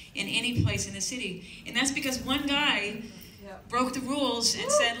sidewalk in any place in the city. And that's because one guy broke the rules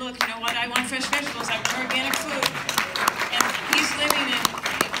and said, look, you know what, I want fresh vegetables, I want organic food. And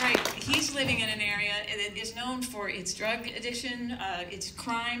he's living in an area that is known for its drug addiction, its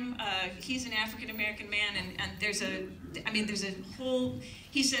crime. He's an African-American man, and there's a whole,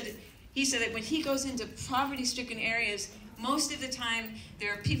 he said that when he goes into poverty-stricken areas, most of the time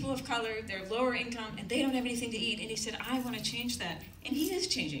there are people of color, they're lower income, and they don't have anything to eat. And he said, I want to change that. And he is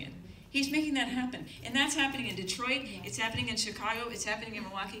changing it. He's making that happen. And that's happening in Detroit, it's happening in Chicago, it's happening in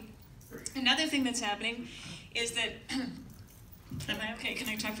Milwaukee. Another thing that's happening is that, am I okay? Can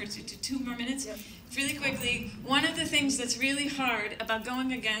I talk for 2 more minutes? Yep. Really quickly, one of the things that's really hard about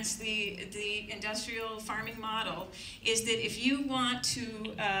going against the industrial farming model is that if you want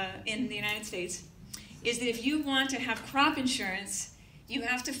to, in the United States, is that if you want to have crop insurance, you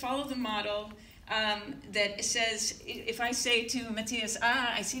have to follow the model that says, if I say to Matthias,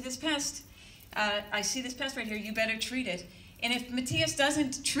 I see this pest right here, you better treat it. And if Matthias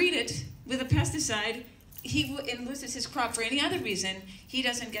doesn't treat it with a pesticide, and loses his crop for any other reason, he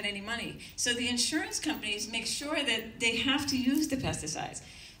doesn't get any money. So the insurance companies make sure that they have to use the pesticides.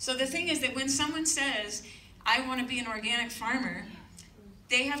 So the thing is that when someone says, I want to be an organic farmer,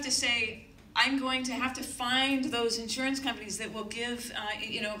 they have to say, I'm going to have to find those insurance companies that will give,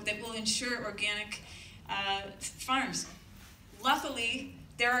 that will insure organic farms. Luckily,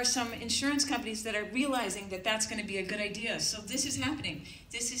 there are some insurance companies that are realizing that that's going to be a good idea. So this is happening.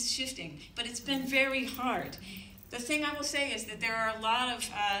 This is shifting. But it's been very hard. The thing I will say is that there are a lot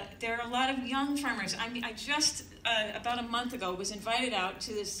of young farmers. I just about a month ago was invited out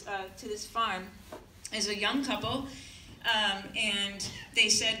to this farm as a young couple, and they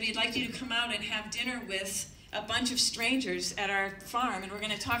said, we'd like you to come out and have dinner with a bunch of strangers at our farm, and we're going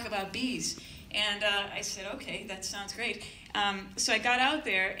to talk about bees. And I said, okay, that sounds great. So I got out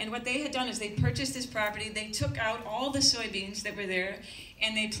there, and what they had done is they purchased this property, they took out all the soybeans that were there,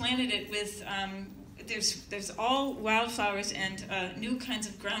 and they planted it with there's all wildflowers and new kinds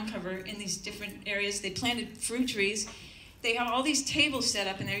of ground cover in these different areas. They planted fruit trees. They have all these tables set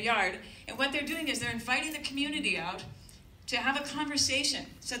up in their yard, and what they're doing is they're inviting the community out to have a conversation.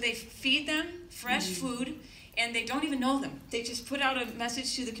 So they feed them fresh food, and they don't even know them. They just put out a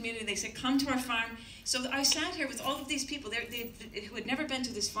message to the community. They say, come to our farm. So I sat here with all of these people who had never been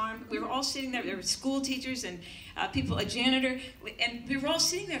to this farm. We were all sitting there. There were school teachers and people, a janitor, and we were all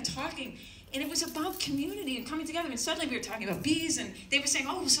sitting there talking. And it was about community and coming together. And suddenly we were talking about bees, and they were saying,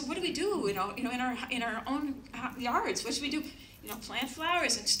 "Oh, so what do we do? In our own yards, what should we do? Plant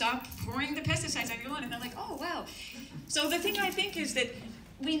flowers and stop pouring the pesticides on your lawn." And they're like, "Oh, wow." So the thing I think is that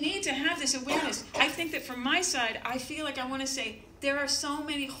we need to have this awareness. I think that from my side, I feel like I want to say there are so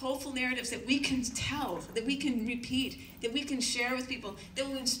many hopeful narratives that we can tell, that we can repeat, that we can share with people, that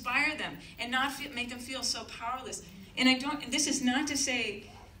will inspire them and not make them feel so powerless. And this is not to say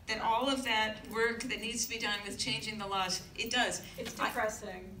that all of that work that needs to be done with changing the laws, it does. It's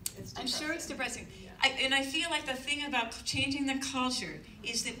depressing. I'm sure it's depressing. And I feel like the thing about changing the culture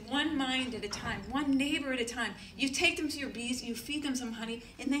is that one mind at a time, one neighbor at a time, you take them to your bees, you feed them some honey,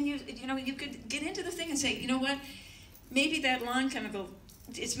 and then you could get into the thing and say, you know what, maybe that lawn chemical,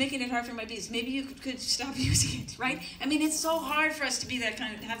 it's making it hard for my bees. Maybe you could stop using it, right? I mean, it's so hard for us to be have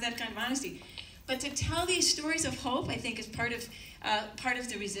that kind of honesty. But to tell these stories of hope, I think, is part of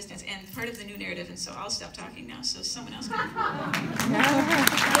the resistance and part of the new narrative. And so I'll stop talking now, so someone else can.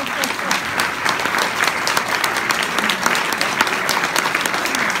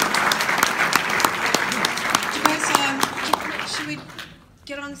 You guys, should we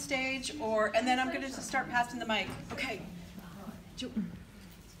get on stage, and then I'm going to start passing the mic. Okay.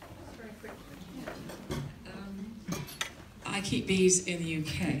 I keep bees in the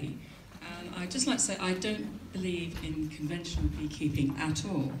UK. I'd just like to say I don't believe in conventional beekeeping at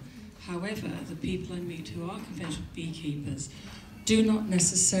all. However, the people I meet who are conventional beekeepers do not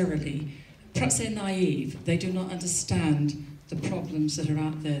necessarily, perhaps they're naive, they do not understand the problems that are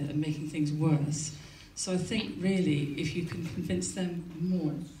out there that are making things worse. So I think really if you can convince them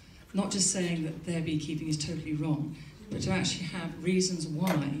more, not just saying that their beekeeping is totally wrong, but to actually have reasons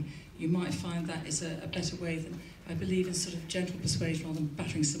why, you might find that is a better way than, I believe in sort of gentle persuasion rather than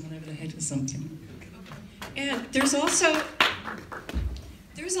battering someone over the head with something. And there's a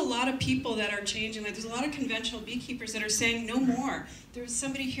lot of people that are changing. Like there's a lot of conventional beekeepers that are saying no more. There was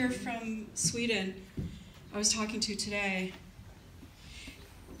somebody here from Sweden I was talking to today.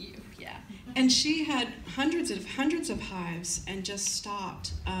 Yeah. And she had hundreds of hives and just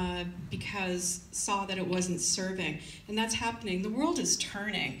stopped because saw that it wasn't serving. And that's happening. The world is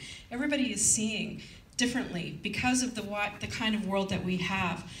turning. Everybody is seeing differently because of the kind of world that we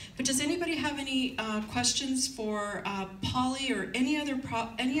have. But does anybody have any questions for Polly or any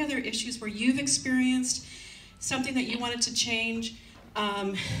other issues where you've experienced something that you wanted to change?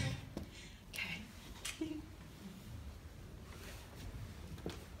 Okay.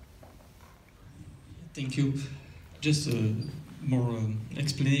 Thank you. Just more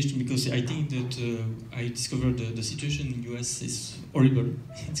explanation, because I think that I discovered the situation in the US is horrible.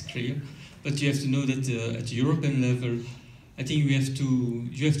 It's clear. But you have to know that at the European level, I think you have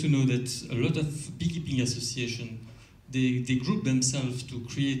to know that a lot of beekeeping associations, they group themselves to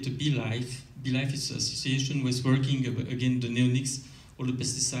create a Bee Life. Bee Life is an association was working against the neonics, all the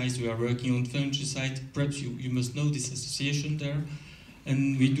pesticides. We are working on fungicide. Perhaps you must know this association there.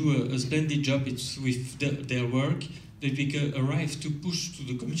 And we do a splendid job with their work that we arrive to push to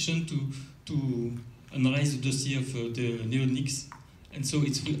the Commission to analyze the dossier of the neonics. And so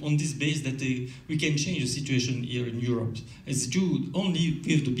it's on this base that we can change the situation here in Europe. It's due only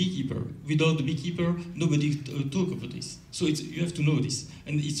with the beekeeper. Without the beekeeper, nobody talk about this. So you have to know this.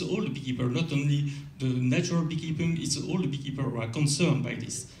 And it's all the beekeeper, not only the natural beekeeping, it's all the beekeeper who are concerned by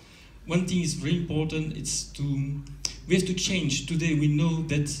this. One thing is very important, we have to change. Today we know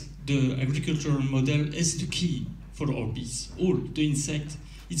that the agricultural model is the key for our bees. All the insects,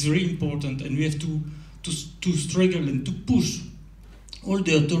 it's very important, and we have to struggle and to push all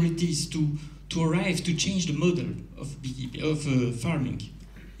the authorities to arrive to change the model of beekeeping, of farming.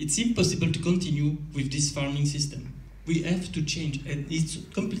 It's impossible to continue with this farming system. We have to change, and it's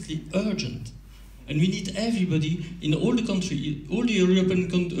completely urgent. And we need everybody in all the country, all the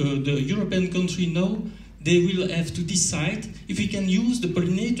European country now, they will have to decide if we can use the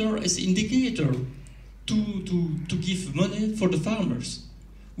pollinator as indicator to give money for the farmers.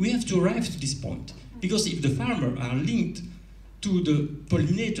 We have to arrive to this point, because if the farmers are linked to the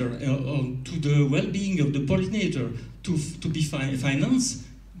pollinator or to the well-being of the pollinator to be financed,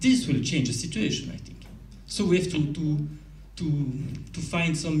 this will change the situation, I think. So we have to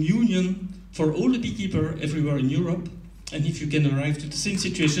find some union for all the beekeepers everywhere in Europe. And if you can arrive to the same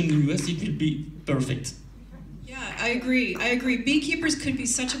situation in the US, it will be perfect. Yeah, I agree. I agree. Beekeepers could be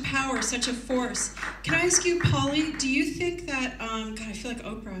such a power, such a force. Can I ask you, Polly, do you think that, God, I feel like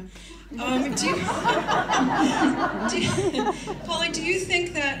Oprah. Polly, do you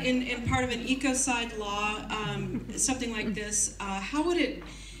think that in part of an ecocide law, something like this, how would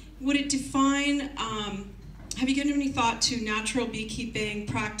it define, have you given any thought to natural beekeeping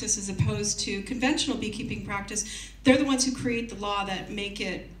practice as opposed to conventional beekeeping practice? They're the ones who create the law that make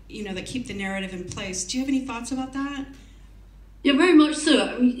it, that keep the narrative in place. Do you have any thoughts about that? Yeah, very much so.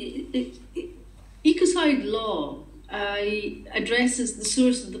 I mean, ecocide law addresses the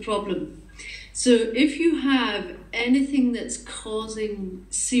source of the problem. So if you have anything that's causing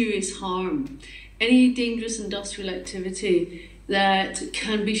serious harm, any dangerous industrial activity that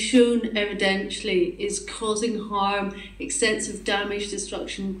can be shown evidentially is causing harm, extensive damage,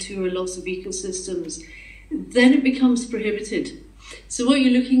 destruction to or loss of ecosystems, then it becomes prohibited. So what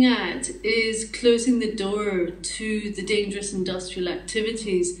you're looking at is closing the door to the dangerous industrial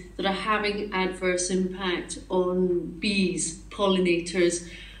activities that are having adverse impact on bees, pollinators,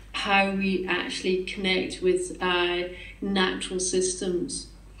 how we actually connect with natural systems.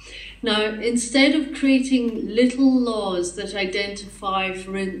 Now, instead of creating little laws that identify,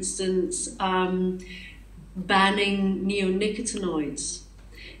 for instance, banning neonicotinoids,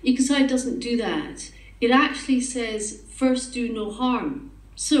 ecocide doesn't do that. It actually says, first do no harm.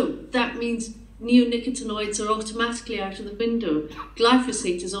 So that means neonicotinoids are automatically out of the window.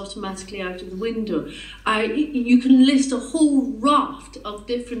 Glyphosate is automatically out of the window. You can list a whole raft of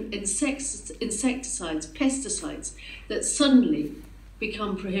different insecticides, pesticides, that suddenly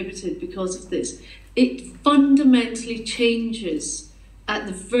become prohibited because of this. It fundamentally changes at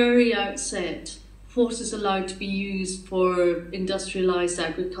the very outset what is allowed to be used for industrialized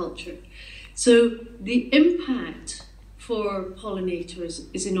agriculture. So the impact for pollinators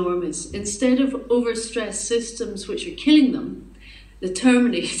is enormous. Instead of overstressed systems which are killing them, the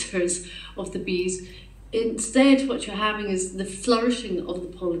terminators of the bees, instead what you're having is the flourishing of the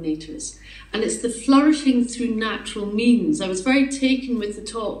pollinators. And it's the flourishing through natural means. I was very taken with the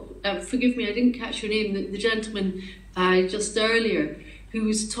talk, forgive me, I didn't catch your name, the gentleman just earlier, who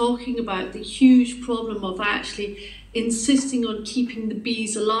was talking about the huge problem of actually insisting on keeping the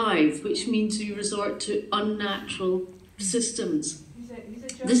bees alive, which means you resort to unnatural systems.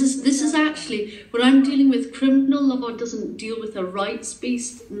 This is actually, what I'm dealing with, criminal law doesn't deal with a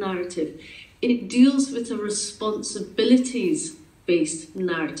rights-based narrative. It deals with a responsibilities-based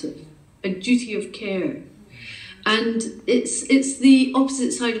narrative, a duty of care. And it's the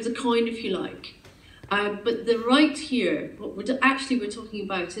opposite side of the coin, if you like. But the right here, what we're talking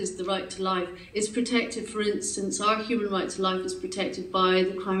about is the right to life, is protected. For instance, our human right to life is protected by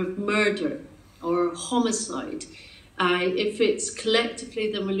the crime of murder or homicide. If it's collectively,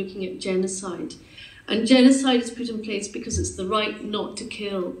 then we're looking at genocide. And genocide is put in place because it's the right not to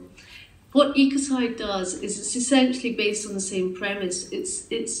kill. What ecocide does is it's essentially based on the same premise.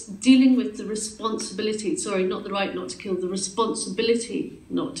 It's dealing with the responsibility, sorry, not the right not to kill, the responsibility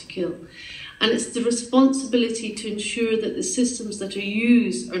not to kill. And it's the responsibility to ensure that the systems that are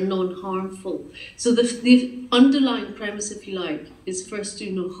used are non-harmful. So the underlying premise, if you like, is first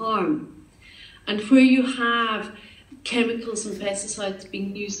do no harm. And where you have chemicals and pesticides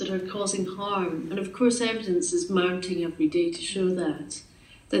being used that are causing harm, and of course evidence is mounting every day to show that,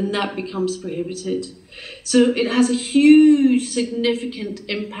 then that becomes prohibited. So it has a huge, significant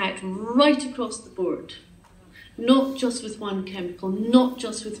impact right across the board. Not just with one chemical, not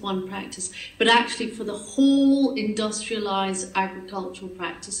just with one practice, but actually for the whole industrialized agricultural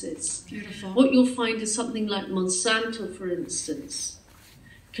practices. Beautiful. What you'll find is something like Monsanto, for instance,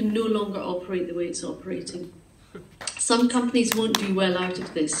 can no longer operate the way it's operating. Some companies won't do well out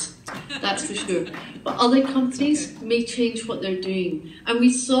of this, that's for sure. But other companies may change what they're doing. And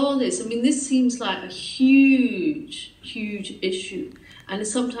we saw this. I mean, this seems like a huge, huge issue. And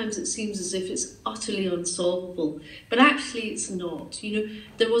sometimes it seems as if it's utterly unsolvable. But actually it's not. You know,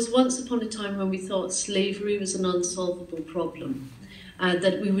 there was once upon a time when we thought slavery was an unsolvable problem.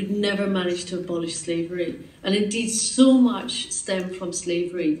 That we would never manage to abolish slavery. And indeed, so much stemmed from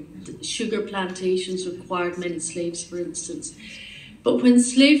slavery. Sugar plantations required many slaves, for instance. But when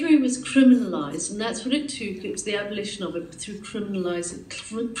slavery was criminalised, and that's what it took, it was the abolition of it through criminalising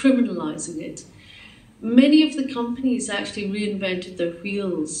it, many of the companies actually reinvented their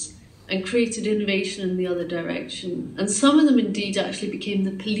wheels and created innovation in the other direction. And some of them indeed actually became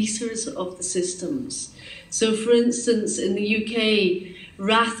the policers of the systems. So for instance, in the UK,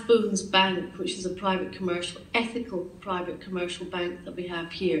 Rathbones Bank, which is a private commercial, ethical private commercial bank that we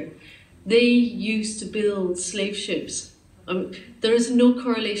have here, They used to build slave ships. There is no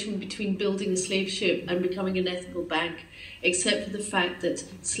correlation between building a slave ship and becoming an ethical bank, except for the fact that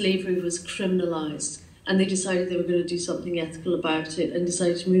slavery was criminalised, and they decided they were going to do something ethical about it and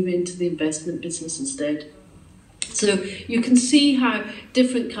decided to move into the investment business instead. So you can see how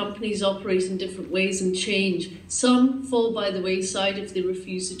different companies operate in different ways and change. Some fall by the wayside if they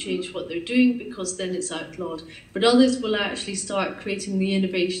refuse to change what they're doing, because then it's outlawed. But others will actually start creating the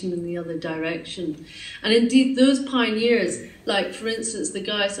innovation in the other direction. And indeed, those pioneers, like for instance, the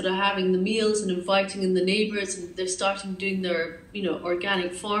guys that are having the meals and inviting in the neighbours, and they're starting doing their,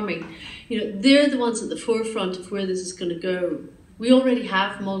 organic farming, they're the ones at the forefront of where this is going to go. We already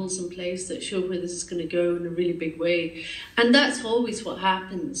have models in place that show where this is going to go in a really big way. And that's always what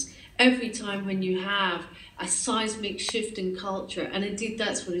happens every time when you have a seismic shift in culture. And indeed,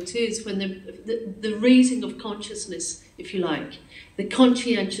 that's what it is, when the raising of consciousness, if you like, the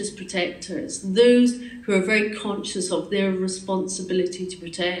conscientious protectors, those who are very conscious of their responsibility to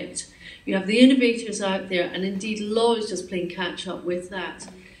protect. You have the innovators out there, and indeed law is just playing catch up with that.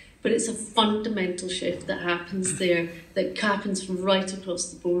 But it's a fundamental shift that happens there, that happens right across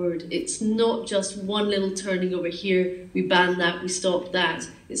the board. It's not just one little turning over here, we ban that, we stop that.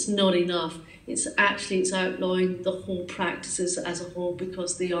 It's not enough. It's outlawing the whole practices as a whole,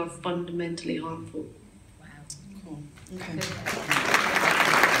 because they are fundamentally harmful. Wow. Cool. Okay.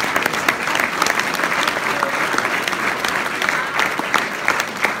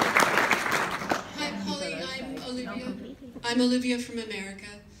 Hi, Polly. I'm Olivia from America.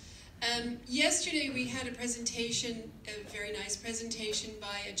 Yesterday we had a presentation, a very nice presentation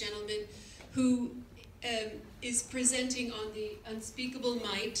by a gentleman who is presenting on the unspeakable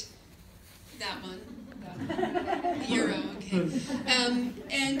might, that one, the euro, okay.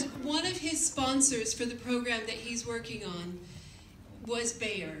 And one of his sponsors for the program that he's working on was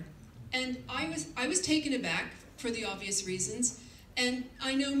Bayer. And I was taken aback for the obvious reasons, and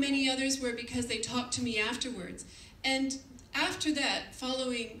I know many others were because they talked to me afterwards. And after that,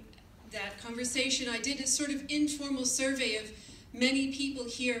 following that conversation, I did a sort of informal survey of many people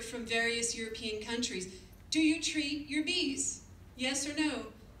here from various European countries. Do you treat your bees? Yes or no?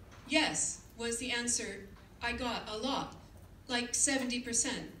 Yes was the answer I got a lot, like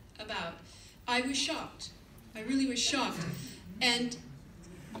 70% about. I was shocked. I really was shocked. And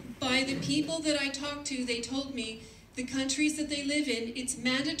by the people that I talked to, they told me the countries that they live in, it's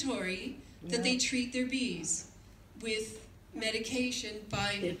mandatory that they treat their bees with medication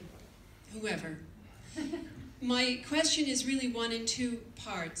by whoever. My question is really one in two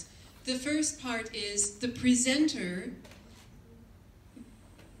parts. The first part is the presenter,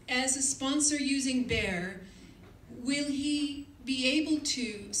 as a sponsor using Bayer, will he be able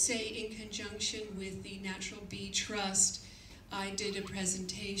to say in conjunction with the Natural Bee Trust, I did a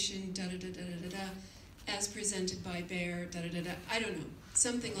presentation, as presented by Bayer, I don't know,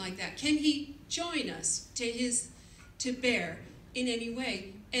 something like that. Can he join us to Bayer in any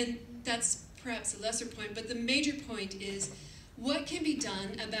way? And that's perhaps a lesser point, but the major point is, what can be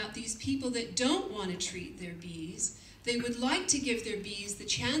done about these people that don't want to treat their bees? They would like to give their bees the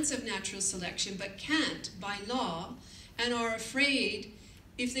chance of natural selection, but can't by law, and are afraid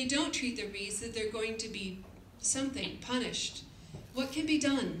if they don't treat their bees that they're going to be punished. What can be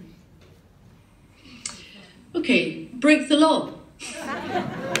done? Okay, break the law.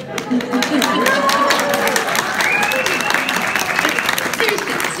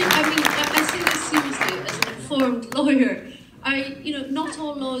 I say this seriously as an informed lawyer. Not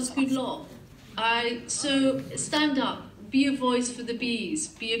all law is good law. So stand up, be a voice for the bees,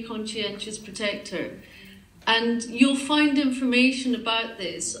 be a conscientious protector. And you'll find information about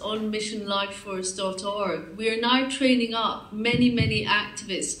this on missionlifeforce.org. We are now training up many, many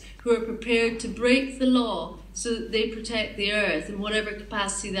activists who are prepared to break the law so that they protect the earth in whatever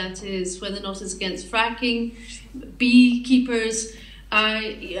capacity that is, whether or not it's against fracking, beekeepers.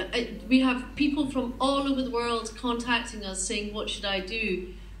 We have people from all over the world contacting us saying, what should I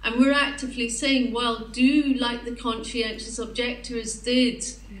do? And we're actively saying, well, do like the conscientious objectors did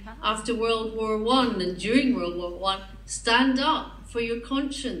after World War I and during World War I. Stand up for your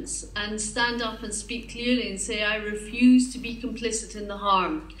conscience and stand up and speak clearly and say, I refuse to be complicit in the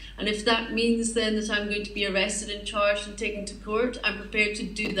harm. And if that means then that I'm going to be arrested and charged and taken to court, I'm prepared to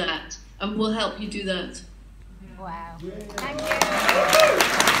do that. And we'll help you do that. Wow. Thank you.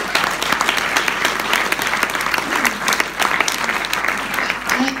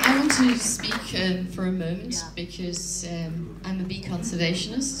 I want to speak for a moment because I'm a bee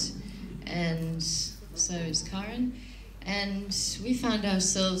conservationist, and so is Karen. And we found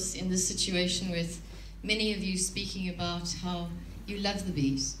ourselves in this situation with many of you speaking about how you love the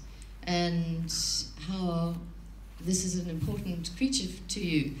bees and how this is an important creature to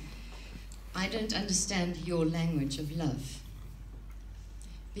you. I don't understand your language of love,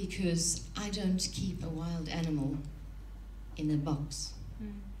 because I don't keep a wild animal in a box.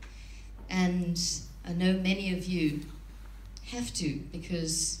 And I know many of you have to,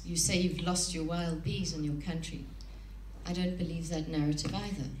 because you say you've lost your wild bees in your country. I don't believe that narrative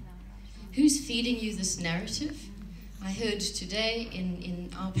either. Who's feeding you this narrative? I heard today in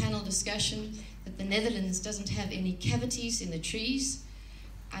our panel discussion that the Netherlands doesn't have any cavities in the trees.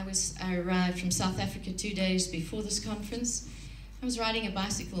 I arrived from South Africa 2 days before this conference. I was riding a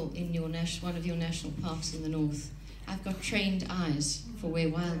bicycle in one of your national parks in the north. I've got trained eyes for where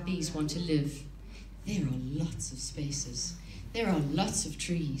wild bees want to live. There are lots of spaces. There are lots of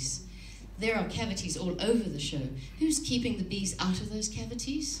trees. There are cavities all over the show. Who's keeping the bees out of those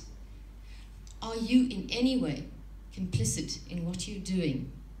cavities? Are you in any way complicit in what you're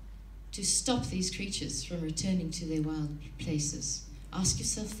doing to stop these creatures from returning to their wild places? Ask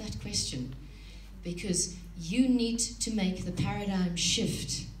yourself that question, because you need to make the paradigm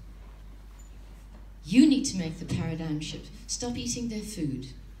shift. You need to make the paradigm shift. Stop eating their food,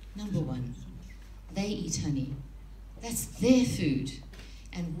 number one. They eat honey. That's their food.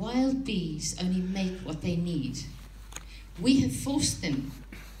 And wild bees only make what they need. We have forced them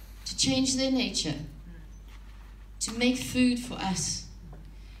to change their nature, to make food for us.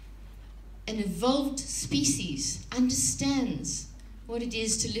 An evolved species understands what it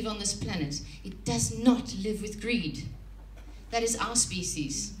is to live on this planet. It does not live with greed. That is our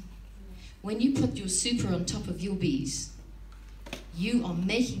species. When you put your super on top of your bees, you are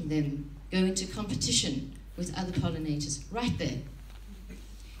making them go into competition with other pollinators right there.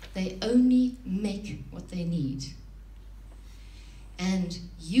 They only make what they need. And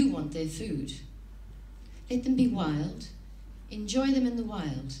you want their food. Let them be wild. Enjoy them in the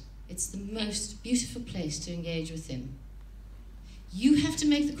wild. It's the most beautiful place to engage with them. You have to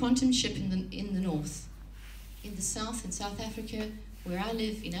make the quantum shift in the north. In the south, in South Africa, where I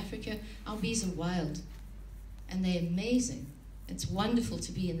live in Africa, our bees are wild. And they're amazing. It's wonderful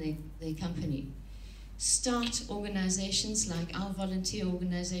to be in their company. Start organizations like our volunteer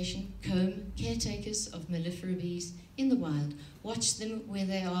organization, COMB, caretakers of mellifera bees in the wild. Watch them where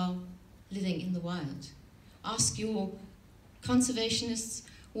they are living in the wild. Ask your conservationists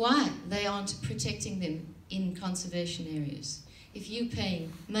why they aren't protecting them in conservation areas. If you're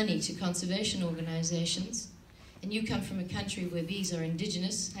paying money to conservation organizations, and you come from a country where bees are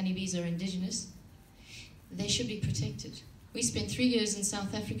indigenous, honeybees are indigenous, they should be protected. We spent 3 years in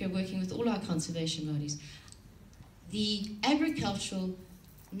South Africa working with all our conservation bodies. The agricultural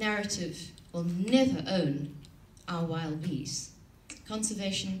narrative will never own our wild bees.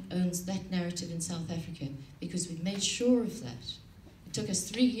 Conservation owns that narrative in South Africa because we made sure of that. It took us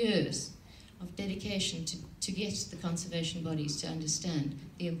 3 years of dedication to get the conservation bodies to understand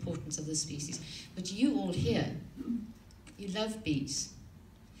the importance of the species. But you all here, you love bees.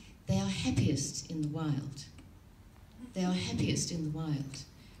 They are happiest in the wild. They are happiest in the wild.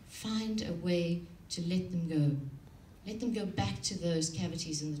 Find a way to let them go. Let them go back to those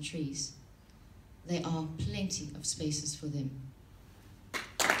cavities in the trees. There are plenty of spaces for them.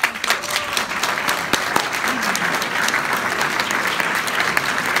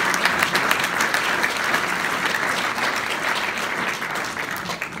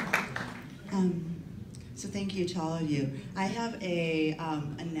 So thank you to all of you. I have an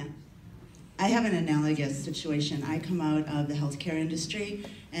analogous situation. I come out of the healthcare industry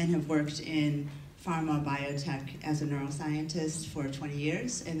and have worked in pharma biotech as a neuroscientist for 20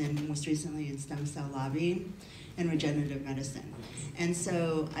 years, and then most recently in stem cell lobbying and regenerative medicine. And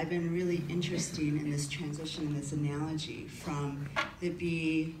so I've been really interested in this transition and this analogy from the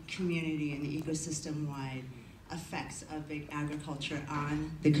bee community and the ecosystem-wide effects of big agriculture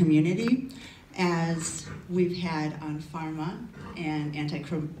on the community, as we've had on pharma and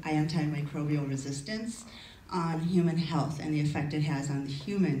antimicrobial resistance on human health and the effect it has on the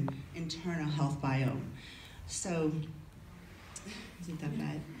human internal health biome. So, isn't that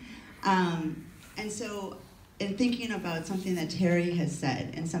bad? And so, in thinking about something that Terry has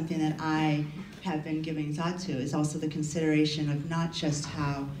said and something that I have been giving thought to is also the consideration of not just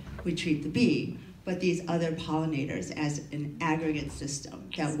how we treat the bee, but these other pollinators as an aggregate system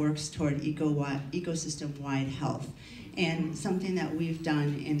that works toward ecosystem-wide health. And something that we've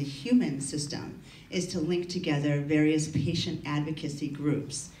done in the human system is to link together various patient advocacy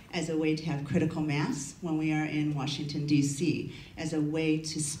groups as a way to have critical mass when we are in Washington, D.C., as a way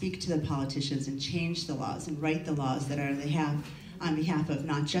to speak to the politicians and change the laws and write the laws that are on behalf of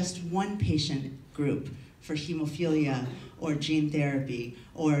not just one patient group, for hemophilia or gene therapy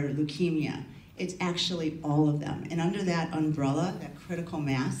or leukemia. It's actually all of them. And under that umbrella, that critical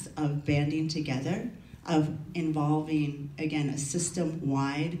mass of banding together, of involving, again, a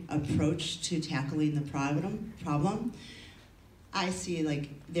system-wide approach to tackling the problem, I see like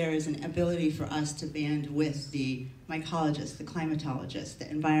there is an ability for us to band with the mycologists, the climatologists, the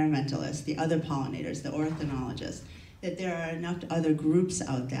environmentalists, the other pollinators, the ornithologists, that there are enough other groups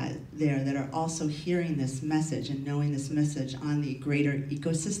out there that are also hearing this message and knowing this message on the greater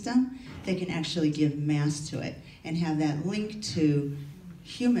ecosystem that can actually give mass to it and have that link to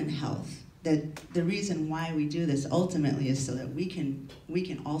human health. That the reason why we do this ultimately is so that we can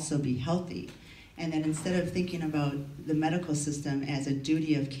also be healthy. And that instead of thinking about the medical system as a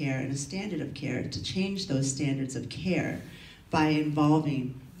duty of care and a standard of care, to change those standards of care by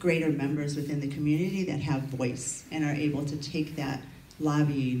involving greater members within the community that have voice and are able to take that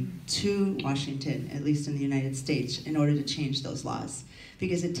lobbying to Washington, at least in the United States, in order to change those laws.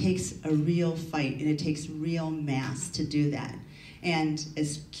 Because it takes a real fight and it takes real mass to do that. And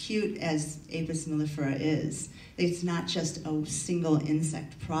as cute as Apis mellifera is, it's not just a single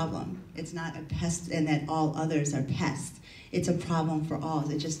insect problem. It's not a pest and that all others are pests. It's a problem for all.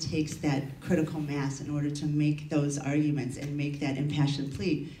 It just takes that critical mass in order to make those arguments and make that impassioned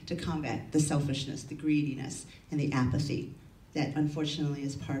plea to combat the selfishness, the greediness, and the apathy that unfortunately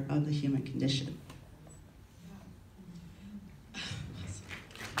is part of the human condition.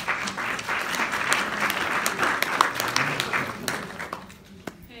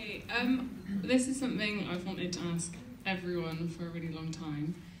 Hey, this is something I've wanted to ask everyone for a really long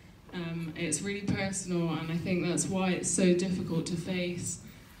time. It's really personal, and I think that's why it's so difficult to face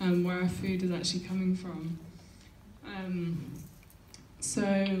where our food is actually coming from.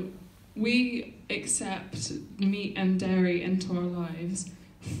 So we accept meat and dairy into our lives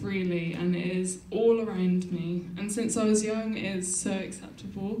freely, and it is all around me. And since I was young, it is so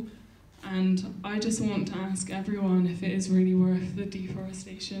acceptable. And I just want to ask everyone if it is really worth the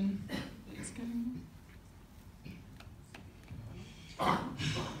deforestation that is going on.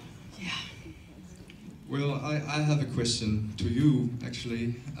 Yeah. Well, I have a question to you,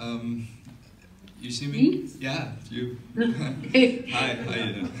 actually. You see me? Me? Yeah, you. Hi, how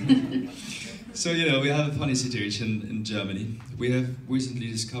you doing? So, you know, we have a funny situation in Germany. We have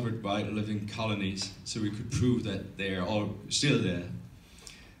recently discovered wild living colonies, so we could prove that they are all still there.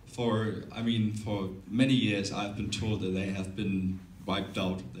 For many years I've been told that they have been wiped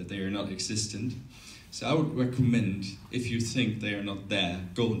out, that they are not existent. So I would recommend, if you think they are not there,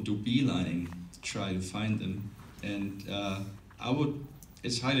 go and do beelining, try to find them. And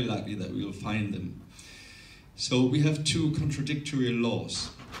it's highly likely that we will find them. So we have two contradictory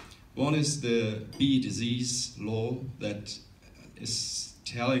laws. One is the bee disease law that is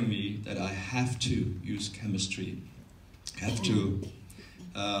telling me that I have to use chemistry, have to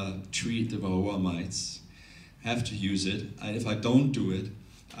treat the varroa mites, have to use it, and if I don't do it,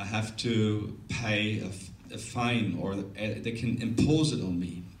 I have to pay a fine, or they can impose it on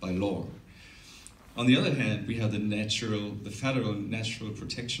me by law. On the other hand, we have the federal natural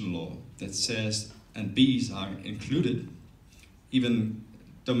protection law that says, and bees are included, even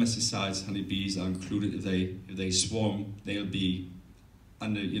domesticized honeybees are included. If they swarm, they'll be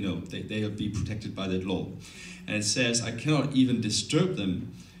under, they'll be protected by that law. And it says I cannot even disturb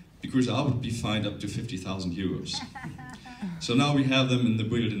them because I would be fined up to 50,000 euros. So now we have them in the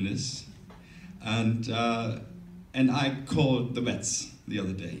wilderness, and I called the vets the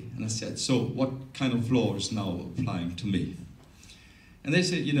other day, and I said, so what kind of law is now applying to me? And they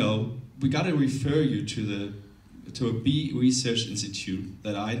said, we got to refer you to a bee research institute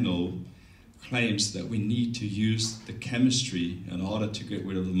that I know claims that we need to use the chemistry in order to get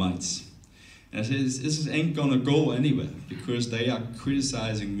rid of the mites. And I said, this ain't gonna go anywhere because they are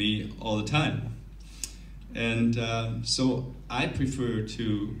criticizing me all the time. And so I prefer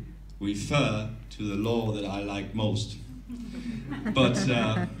to refer to the law that I like most. But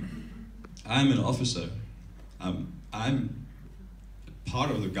I'm an officer. I'm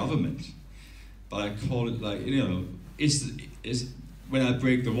part of the government. But I call it like, when I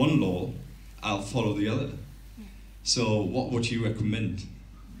break the one law, I'll follow the other. So what would you recommend?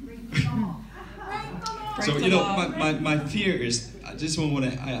 So, my fear is, I want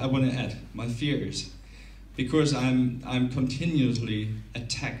to add, my fear is, because I'm continuously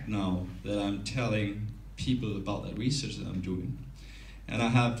attacked now that I'm telling people about that research that I'm doing, and I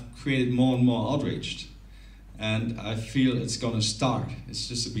have created more and more outrage, and I feel it's going to start. It's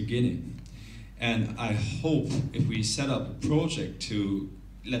just the beginning. And I hope if we set up a project to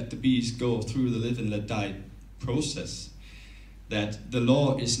let the bees go through the live and let die process, that the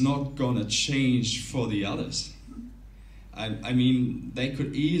law is not gonna change for the others. I mean, they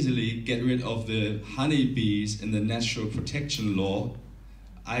could easily get rid of the honeybees in the natural protection law.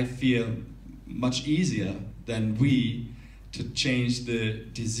 I feel much easier than we to change the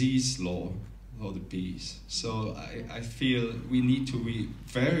disease law for the bees. So I feel we need to be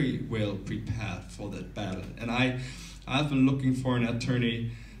very well prepared for that battle. And I've been looking for an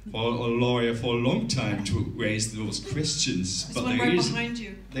attorney or a lawyer for a long time to raise those questions. There's one right behind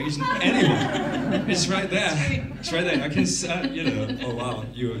you. There isn't anyone. It's right there. It's right there. I can, you know. Oh wow,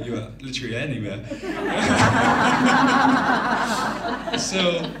 you are literally anywhere.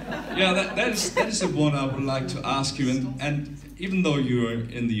 So, yeah, that is the one I would like to ask you. And even though you're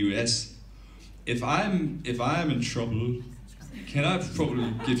in the US, if I'm in trouble, can I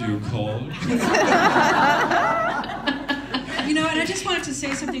probably give you a call? You know, and I just wanted to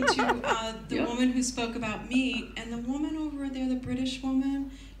say something to the woman who spoke about meat, and the woman over there, the British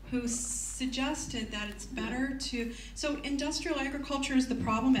woman, who suggested that it's better to... So industrial agriculture is the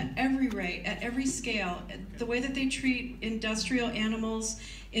problem at every rate, at every scale. The way that they treat industrial animals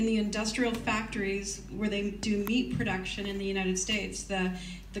in the industrial factories where they do meat production in the United States, the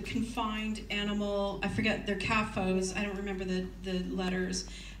confined animal, I forget, they're CAFOs, I don't remember the letters,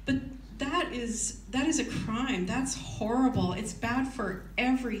 but that is a crime. That's horrible. It's bad for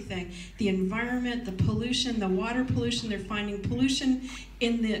everything. The environment, the pollution, the water pollution. They're finding pollution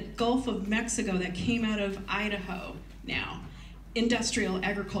in the Gulf of Mexico that came out of Idaho now. Industrial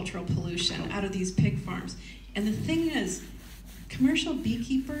agricultural pollution out of these pig farms. And the thing is, commercial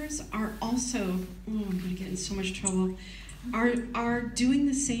beekeepers are also, I'm going to get in so much trouble, are doing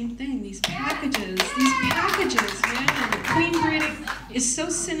the same thing. These packages, man, queen breeding is so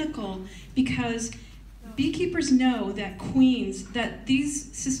cynical because beekeepers know that that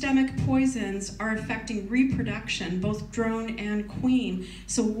these systemic poisons are affecting reproduction, both drone and queen.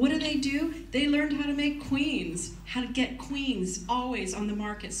 So what do? They learned how to make queens, how to get queens always on the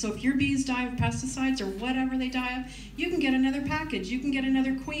market. So if your bees die of pesticides or whatever they die of, you can get another package, you can get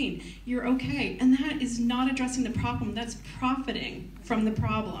another queen. You're okay. And that is not addressing the problem, that's profiting from the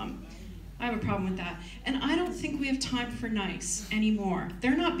problem. I have a problem with that. And I don't think we have time for nice anymore.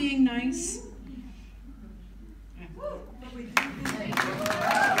 They're not being nice.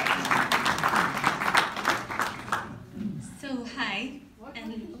 So hi,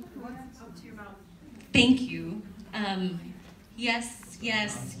 and thank you. Yes.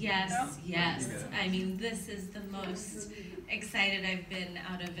 I mean, this is the most excited I've been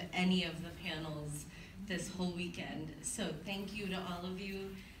out of any of the panels this whole weekend. So thank you to all of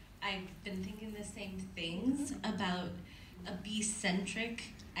you. I've been thinking the same things about a bee-centric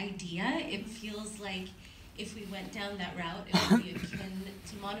idea. It feels like if we went down that route, it would be akin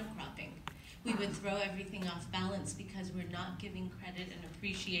to monocropping. We would throw everything off balance because we're not giving credit and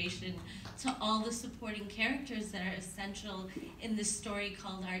appreciation to all the supporting characters that are essential in this story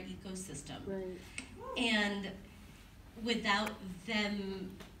called our ecosystem. Right. And without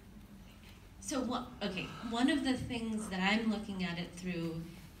them, one of the things that I'm looking at it through,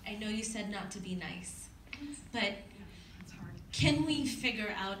 I know you said not to be nice, but can we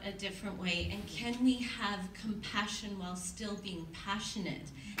figure out a different way, and can we have compassion while still being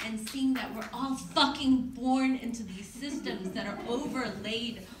passionate and seeing that we're all fucking born into these systems that are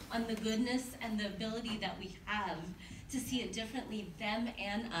overlaid on the goodness and the ability that we have to see it differently, them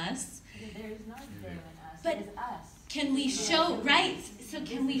and us. There is not them and us, but it is us. Can we show, right, so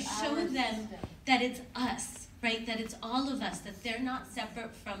can we show them that it's us, right, that it's all of us, that they're not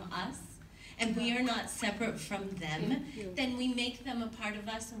separate from us, and we are not separate from them, then we make them a part of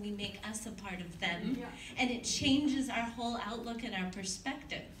us and we make us a part of them. And it changes our whole outlook and our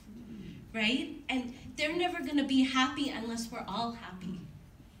perspective, right? And they're never gonna be happy unless we're all happy.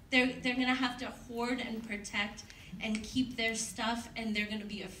 They're gonna have to hoard and protect and keep their stuff, and they're gonna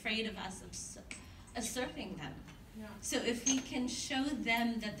be afraid of us usurping them. So if we can show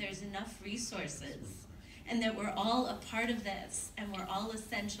them that there's enough resources and that we're all a part of this, and we're all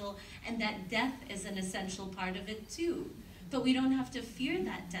essential, and that death is an essential part of it too. But we don't have to fear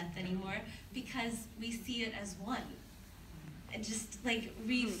that death anymore because we see it as one. And just like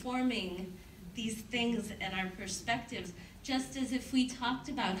reforming these things and our perspectives, just as if we talked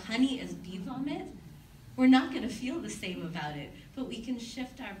about honey as bee vomit, we're not gonna feel the same about it, but we can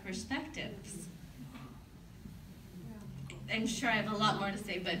shift our perspectives. I'm sure I have a lot more to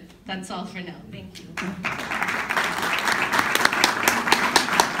say, but that's all for now. Thank you.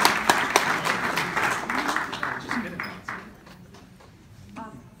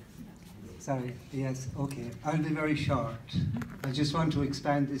 Sorry, yes, okay. I'll be very short. I just want to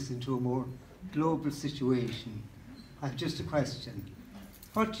expand this into a more global situation I've just a question.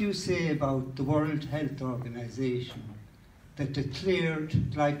 What do you say about the World Health Organization that declared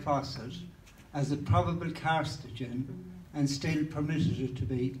glyphosate as a probable carcinogen and still permitted it to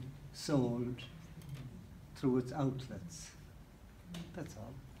be sold through its outlets? That's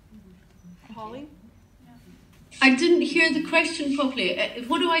all. Holly? I didn't hear the question properly.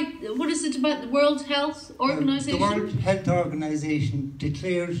 What is it about the World Health Organization? The World Health Organization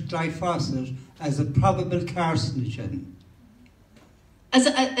declared glyphosate as a probable carcinogen. As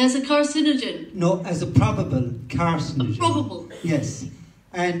a carcinogen? No, as a probable carcinogen. A probable? Yes.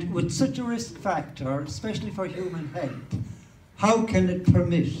 And with such a risk factor, especially for human health, how can it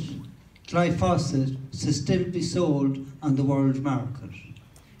permit glyphosate to still be sold on the world market?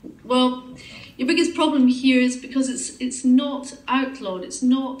 Well, your biggest problem here is because it's not outlawed, it's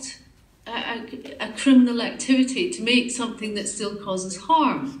not a criminal activity to make something that still causes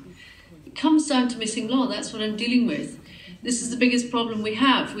harm. It comes down to missing law, that's what I'm dealing with. This is the biggest problem we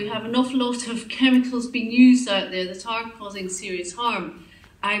have. We have an awful lot of chemicals being used out there that are causing serious harm,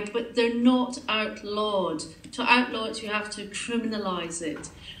 but they're not outlawed. To outlaw it, you have to criminalise it.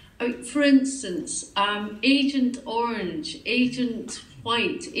 For instance, Agent Orange, Agent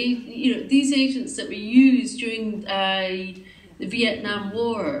White, these agents that were used during the Vietnam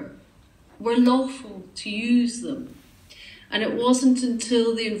War were lawful to use them. And it wasn't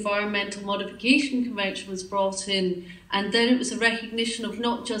until the Environmental Modification Convention was brought in, and then it was a recognition of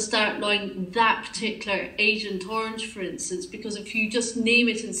not just outlawing that particular Agent Orange, for instance, because if you just name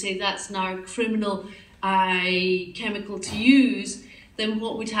it and say that's now a criminal chemical to use, then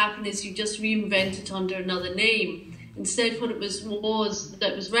what would happen is you just reinvent it under another name. Instead, what it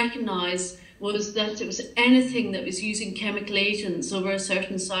was recognised was that it was anything that was using chemical agents over a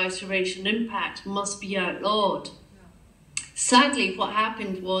certain size, duration, impact must be outlawed. Sadly, what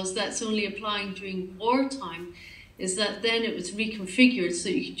happened was that's only applying during wartime, is that then it was reconfigured so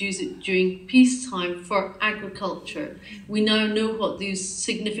you could use it during peacetime for agriculture. We now know what these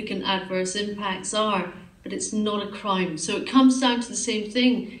significant adverse impacts are, but it's not a crime. So it comes down to the same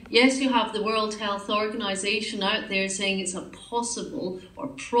thing. Yes, you have the World Health Organization out there saying it's a possible or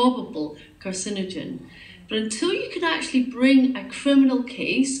probable carcinogen, but until you can actually bring a criminal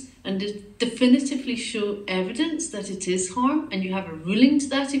case and definitively show evidence that it is harm, and you have a ruling to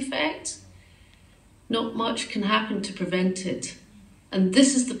that effect, not much can happen to prevent it. And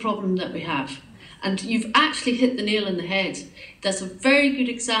this is the problem that we have. And you've actually hit the nail on the head. That's a very good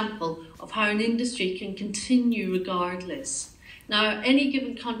example of how an industry can continue regardless. Now, any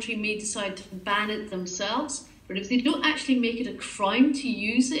given country may decide to ban it themselves, but if they don't actually make it a crime to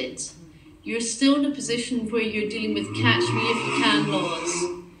use it, you're still in a position where you're dealing with catch-me-if-you-can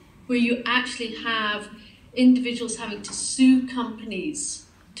laws, where you actually have individuals having to sue companies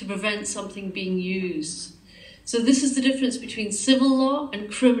to prevent something being used. So this is the difference between civil law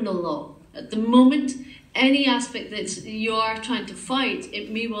and criminal law. At the moment, any aspect that you are trying to fight,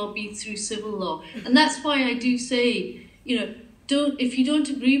 it may well be through civil law. And that's why I do say, if you don't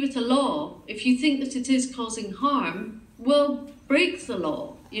agree with the law, if you think that it is causing harm, well, break the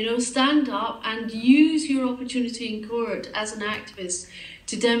law. Stand up and use your opportunity in court as an activist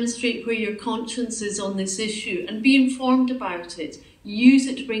to demonstrate where your conscience is on this issue and be informed about it. Use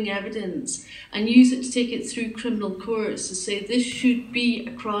it to bring evidence and use it to take it through criminal courts to say this should be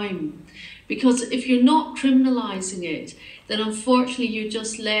a crime. Because if you're not criminalising it, then unfortunately you're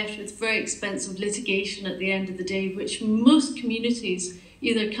just left with very expensive litigation at the end of the day, which most communities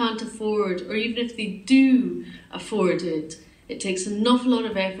either can't afford, or even if they do afford it, it takes an awful lot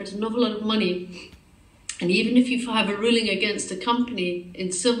of effort, an awful lot of money. And even if you have a ruling against a company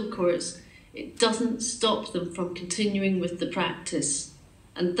in civil courts, it doesn't stop them from continuing with the practice.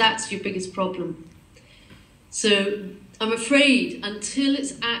 And that's your biggest problem. So I'm afraid until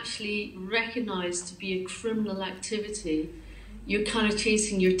it's actually recognised to be a criminal activity, you're kind of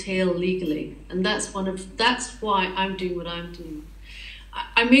chasing your tail legally. And that's why I'm doing what I'm doing.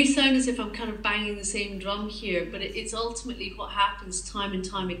 I may sound as if I'm kind of banging the same drum here, but it's ultimately what happens time and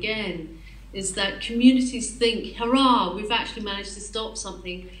time again, is that communities think, hurrah, we've actually managed to stop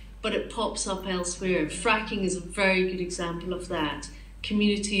something, but it pops up elsewhere. Fracking is a very good example of that.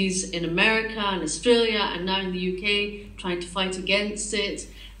 Communities in America and Australia and now in the UK trying to fight against it.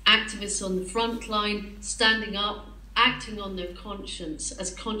 Activists on the front line standing up, acting on their conscience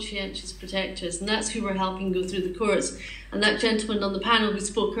as conscientious protectors, and that's who we're helping go through the courts. And that gentleman on the panel who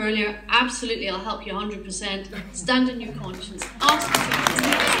spoke earlier, absolutely, I'll help you 100%. Stand on your conscience. Ask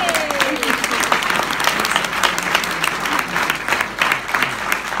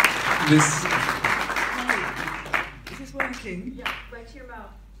Is this working? Yeah, right to your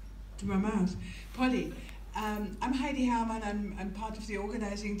mouth. To my mouth. Polly, I'm Heidi Herrmann. I'm part of the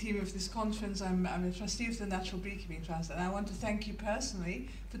organizing team of this conference. I'm a trustee of the Natural Beekeeping Trust, and I want to thank you personally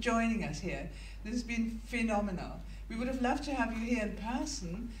for joining us here. This has been phenomenal. We would have loved to have you here in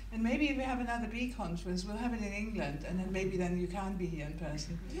person, and maybe if we have another bee conference, we'll have it in England, and then maybe then you can be here in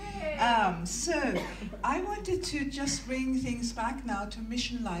person. So I wanted to just bring things back now to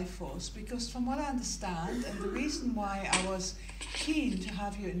Mission Life Force, because from what I understand, and the reason why I was keen to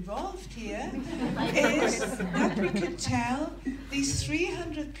have you involved here, is that we could tell these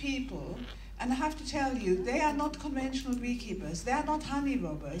 300 people, and I have to tell you, they are not conventional beekeepers, they are not honey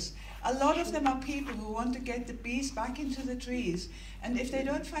robbers. A lot of them are people who want to get the bees back into the trees, and if they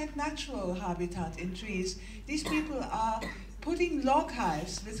don't find natural habitat in trees, these people are putting log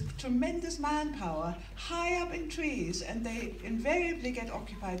hives with tremendous manpower high up in trees, and they invariably get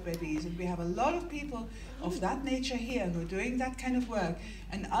occupied by bees. And we have a lot of people of that nature here who are doing that kind of work,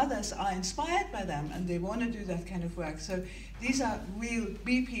 and others are inspired by them and they want to do that kind of work. So these are real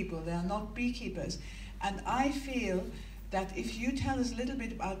bee people, they are not beekeepers. And I feel that if you tell us a little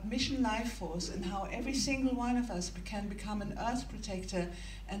bit about Mission Life Force and how every single one of us can become an earth protector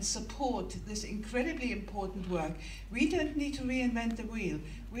and support this incredibly important work, we don't need to reinvent the wheel.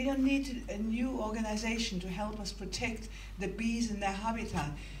 We don't need a new organization to help us protect the bees in their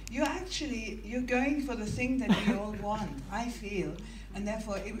habitat. You're going for the thing that we all want, I feel, and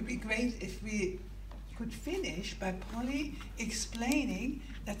therefore it would be great if we could finish by Polly explaining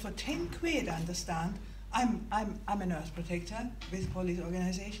that for 10 quid, understand, I'm an earth protector with Polly's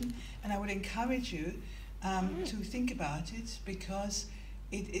organization, and I would encourage you to think about it, because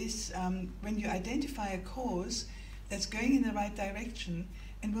it is when you identify a cause that's going in the right direction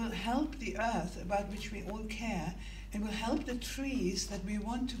and will help the earth about which we all care, and will help the trees that we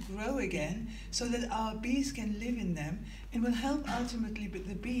want to grow again so that our bees can live in them, and will help ultimately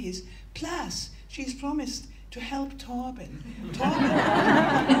the bees. Plus, she's promised to help Torben.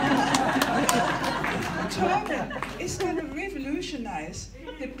 Torben is going to revolutionize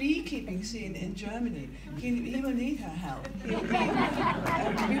the beekeeping scene in Germany. He will need her help.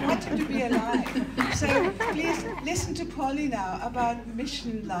 We want him to be alive. So please listen to Polly now about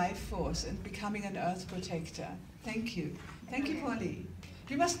Mission Life Force and becoming an earth protector. Thank you. Thank you, Polly.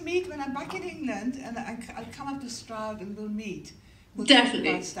 We must meet when I'm back in England, and I'll come up to Stroud and we'll meet. We'll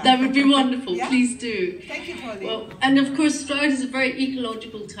Definitely, that would be wonderful. Yeah? Please do. Thank you, Polly. Well, and of course, Stroud is a very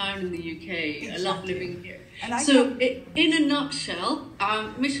ecological town in the UK. Exactly. I love living here. And so, in a nutshell,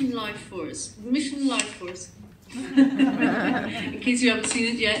 Mission Life Force. Mission Life Force. In case you haven't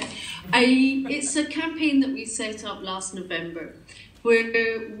seen it yet, it's a campaign that we set up last November, where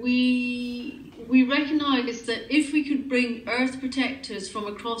we recognised that if we could bring earth protectors from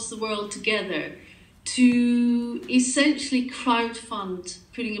across the world together to essentially crowdfund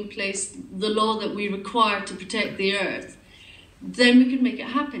putting in place the law that we require to protect the earth, then we could make it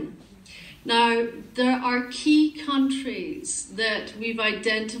happen. Now, there are key countries that we've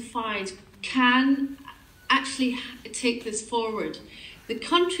identified can actually take this forward. The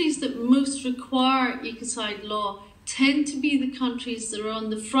countries that most require ecocide law tend to be the countries that are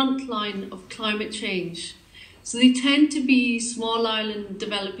on the front line of climate change. So they tend to be small island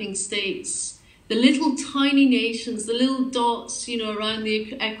developing states, the little tiny nations, the little dots, around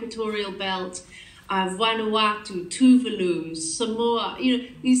the equatorial belt, Vanuatu, Tuvalu, Samoa,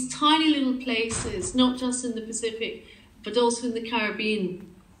 these tiny little places, not just in the Pacific, but also in the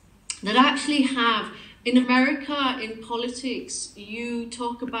Caribbean, that actually have, in America, in politics, you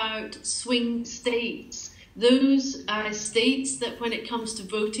talk about swing states. Those states that when it comes to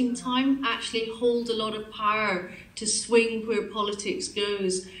voting time actually hold a lot of power to swing where politics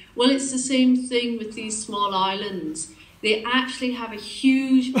goes. Well, it's the same thing with these small islands. They actually have a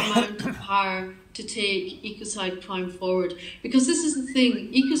huge amount of power to take ecocide crime forward. Because this is the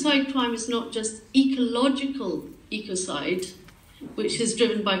thing, ecocide crime is not just ecological ecocide, which is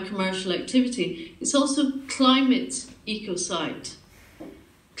driven by commercial activity, it's also climate ecocide.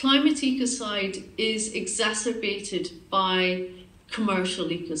 Climate ecocide is exacerbated by commercial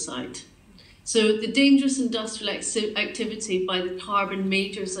ecocide. So the dangerous industrial activity by the carbon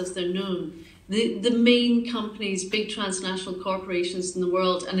majors, as they're known, the main companies, big transnational corporations in the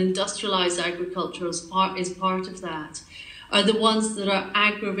world, and industrialized agriculture is part of that, are the ones that are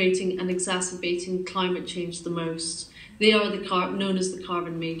aggravating and exacerbating climate change the most. They are known as the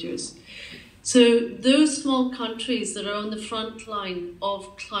carbon majors. So those small countries that are on the front line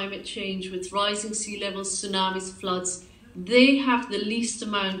of climate change with rising sea levels, tsunamis, floods, they have the least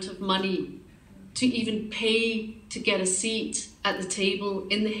amount of money to even pay to get a seat at the table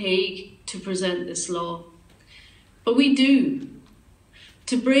in The Hague to present this law. But we do.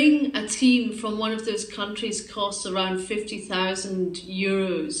 To bring a team from one of those countries costs around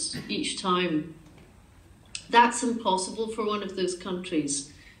 €50,000 each time. That's impossible for one of those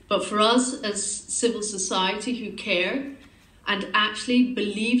countries. But for us as civil society who care and actually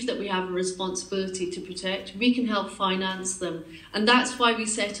believe that we have a responsibility to protect, we can help finance them. And that's why we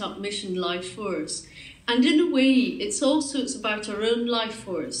set up Mission Life Force. And in a way, it's about our own life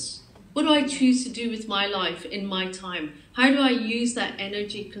force. What do I choose to do with my life in my time? How do I use that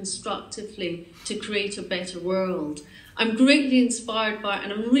energy constructively to create a better world? I'm greatly inspired by,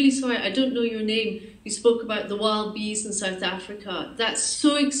 and I'm really sorry, I don't know your name, you spoke about the wild bees in South Africa. That's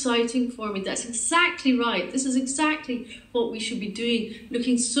so exciting for me. That's exactly right. This is exactly what we should be doing,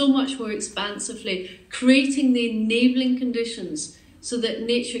 looking so much more expansively, creating the enabling conditions so that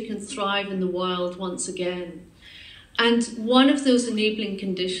nature can thrive in the wild once again. And one of those enabling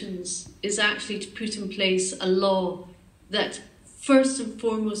conditions is actually to put in place a law that first and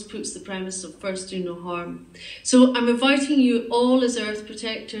foremost puts the premise of first do no harm. So I'm inviting you all as earth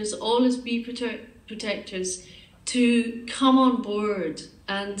protectors, all as bee protectors, to come on board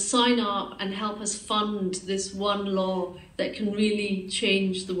and sign up and help us fund this one law that can really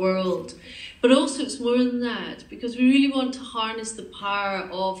change the world. But also it's more than that, because we really want to harness the power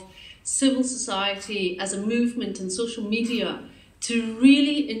of civil society as a movement and social media to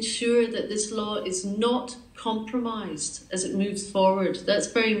really ensure that this law is not compromised as it moves forward. That's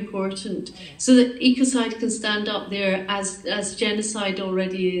very important, so that ecocide can stand up there as genocide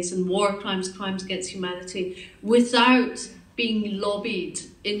already is, and war crimes, crimes against humanity, without being lobbied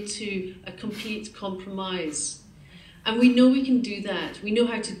into a complete compromise. And we know we can do that. We know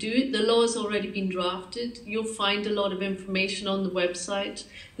how to do it. The law has already been drafted. You'll find a lot of information on the website.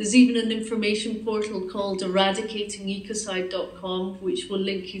 There's even an information portal called eradicatingecocide.com, which will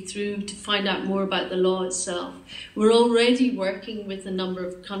link you through to find out more about the law itself. We're already working with a number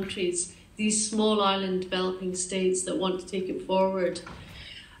of countries, these small island developing states that want to take it forward.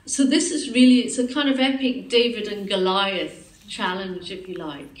 So this is really, it's a kind of epic David and Goliath challenge, if you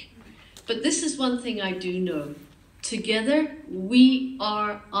like. But this is one thing I do know. Together, we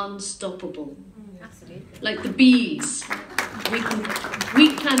are unstoppable. Absolutely. Like the bees. We can be like the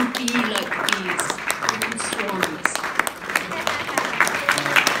bees. We can swans.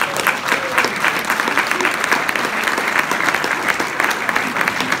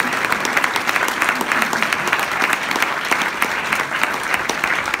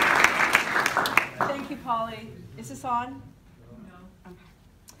 Thank you, Polly. Is this on? No. Okay.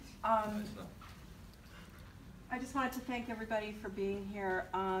 I just wanted to thank everybody for being here,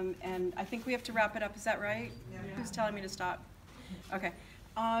 and I think we have to wrap it up. Is that right? Yeah. Who's telling me to stop? Okay.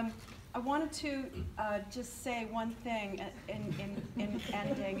 I wanted to just say one thing in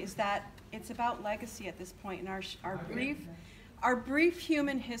ending, is that it's about legacy at this point in our brief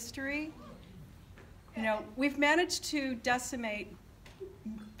human history. You know, we've managed to decimate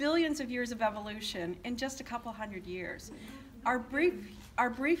billions of years of evolution in just a couple hundred years. Our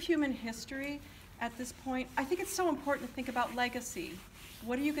brief human history. At this point, I think it's so important to think about legacy.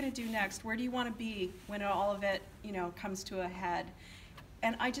 What are you going to do next? Where do you want to be when all of it, you know, comes to a head?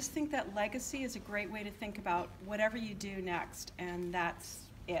 And I just think that legacy is a great way to think about whatever you do next, and that's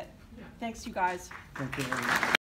it. Thanks, you guys. Thank you very much.